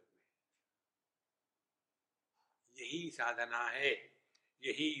ना जगत में। यही साधना है,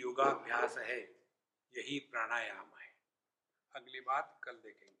 यही योगाभ्यास है, यही प्राणायाम है। अगली बात कल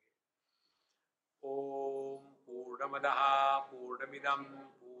देखेंगे। ओम पूर्णमदः पूर्णमिदं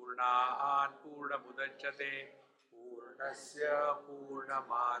पूर्णात् पूर्णमुदच्यते पूर्णस्य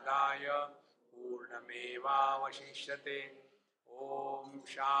पूर्णमादाय पूर्णमेवावशिष्यते। ओम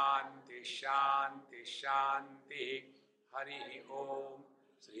शांति शांति शांति। हरि ओम।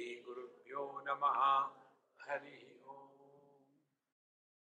 श्री गुरुभ्यो नमः। हरि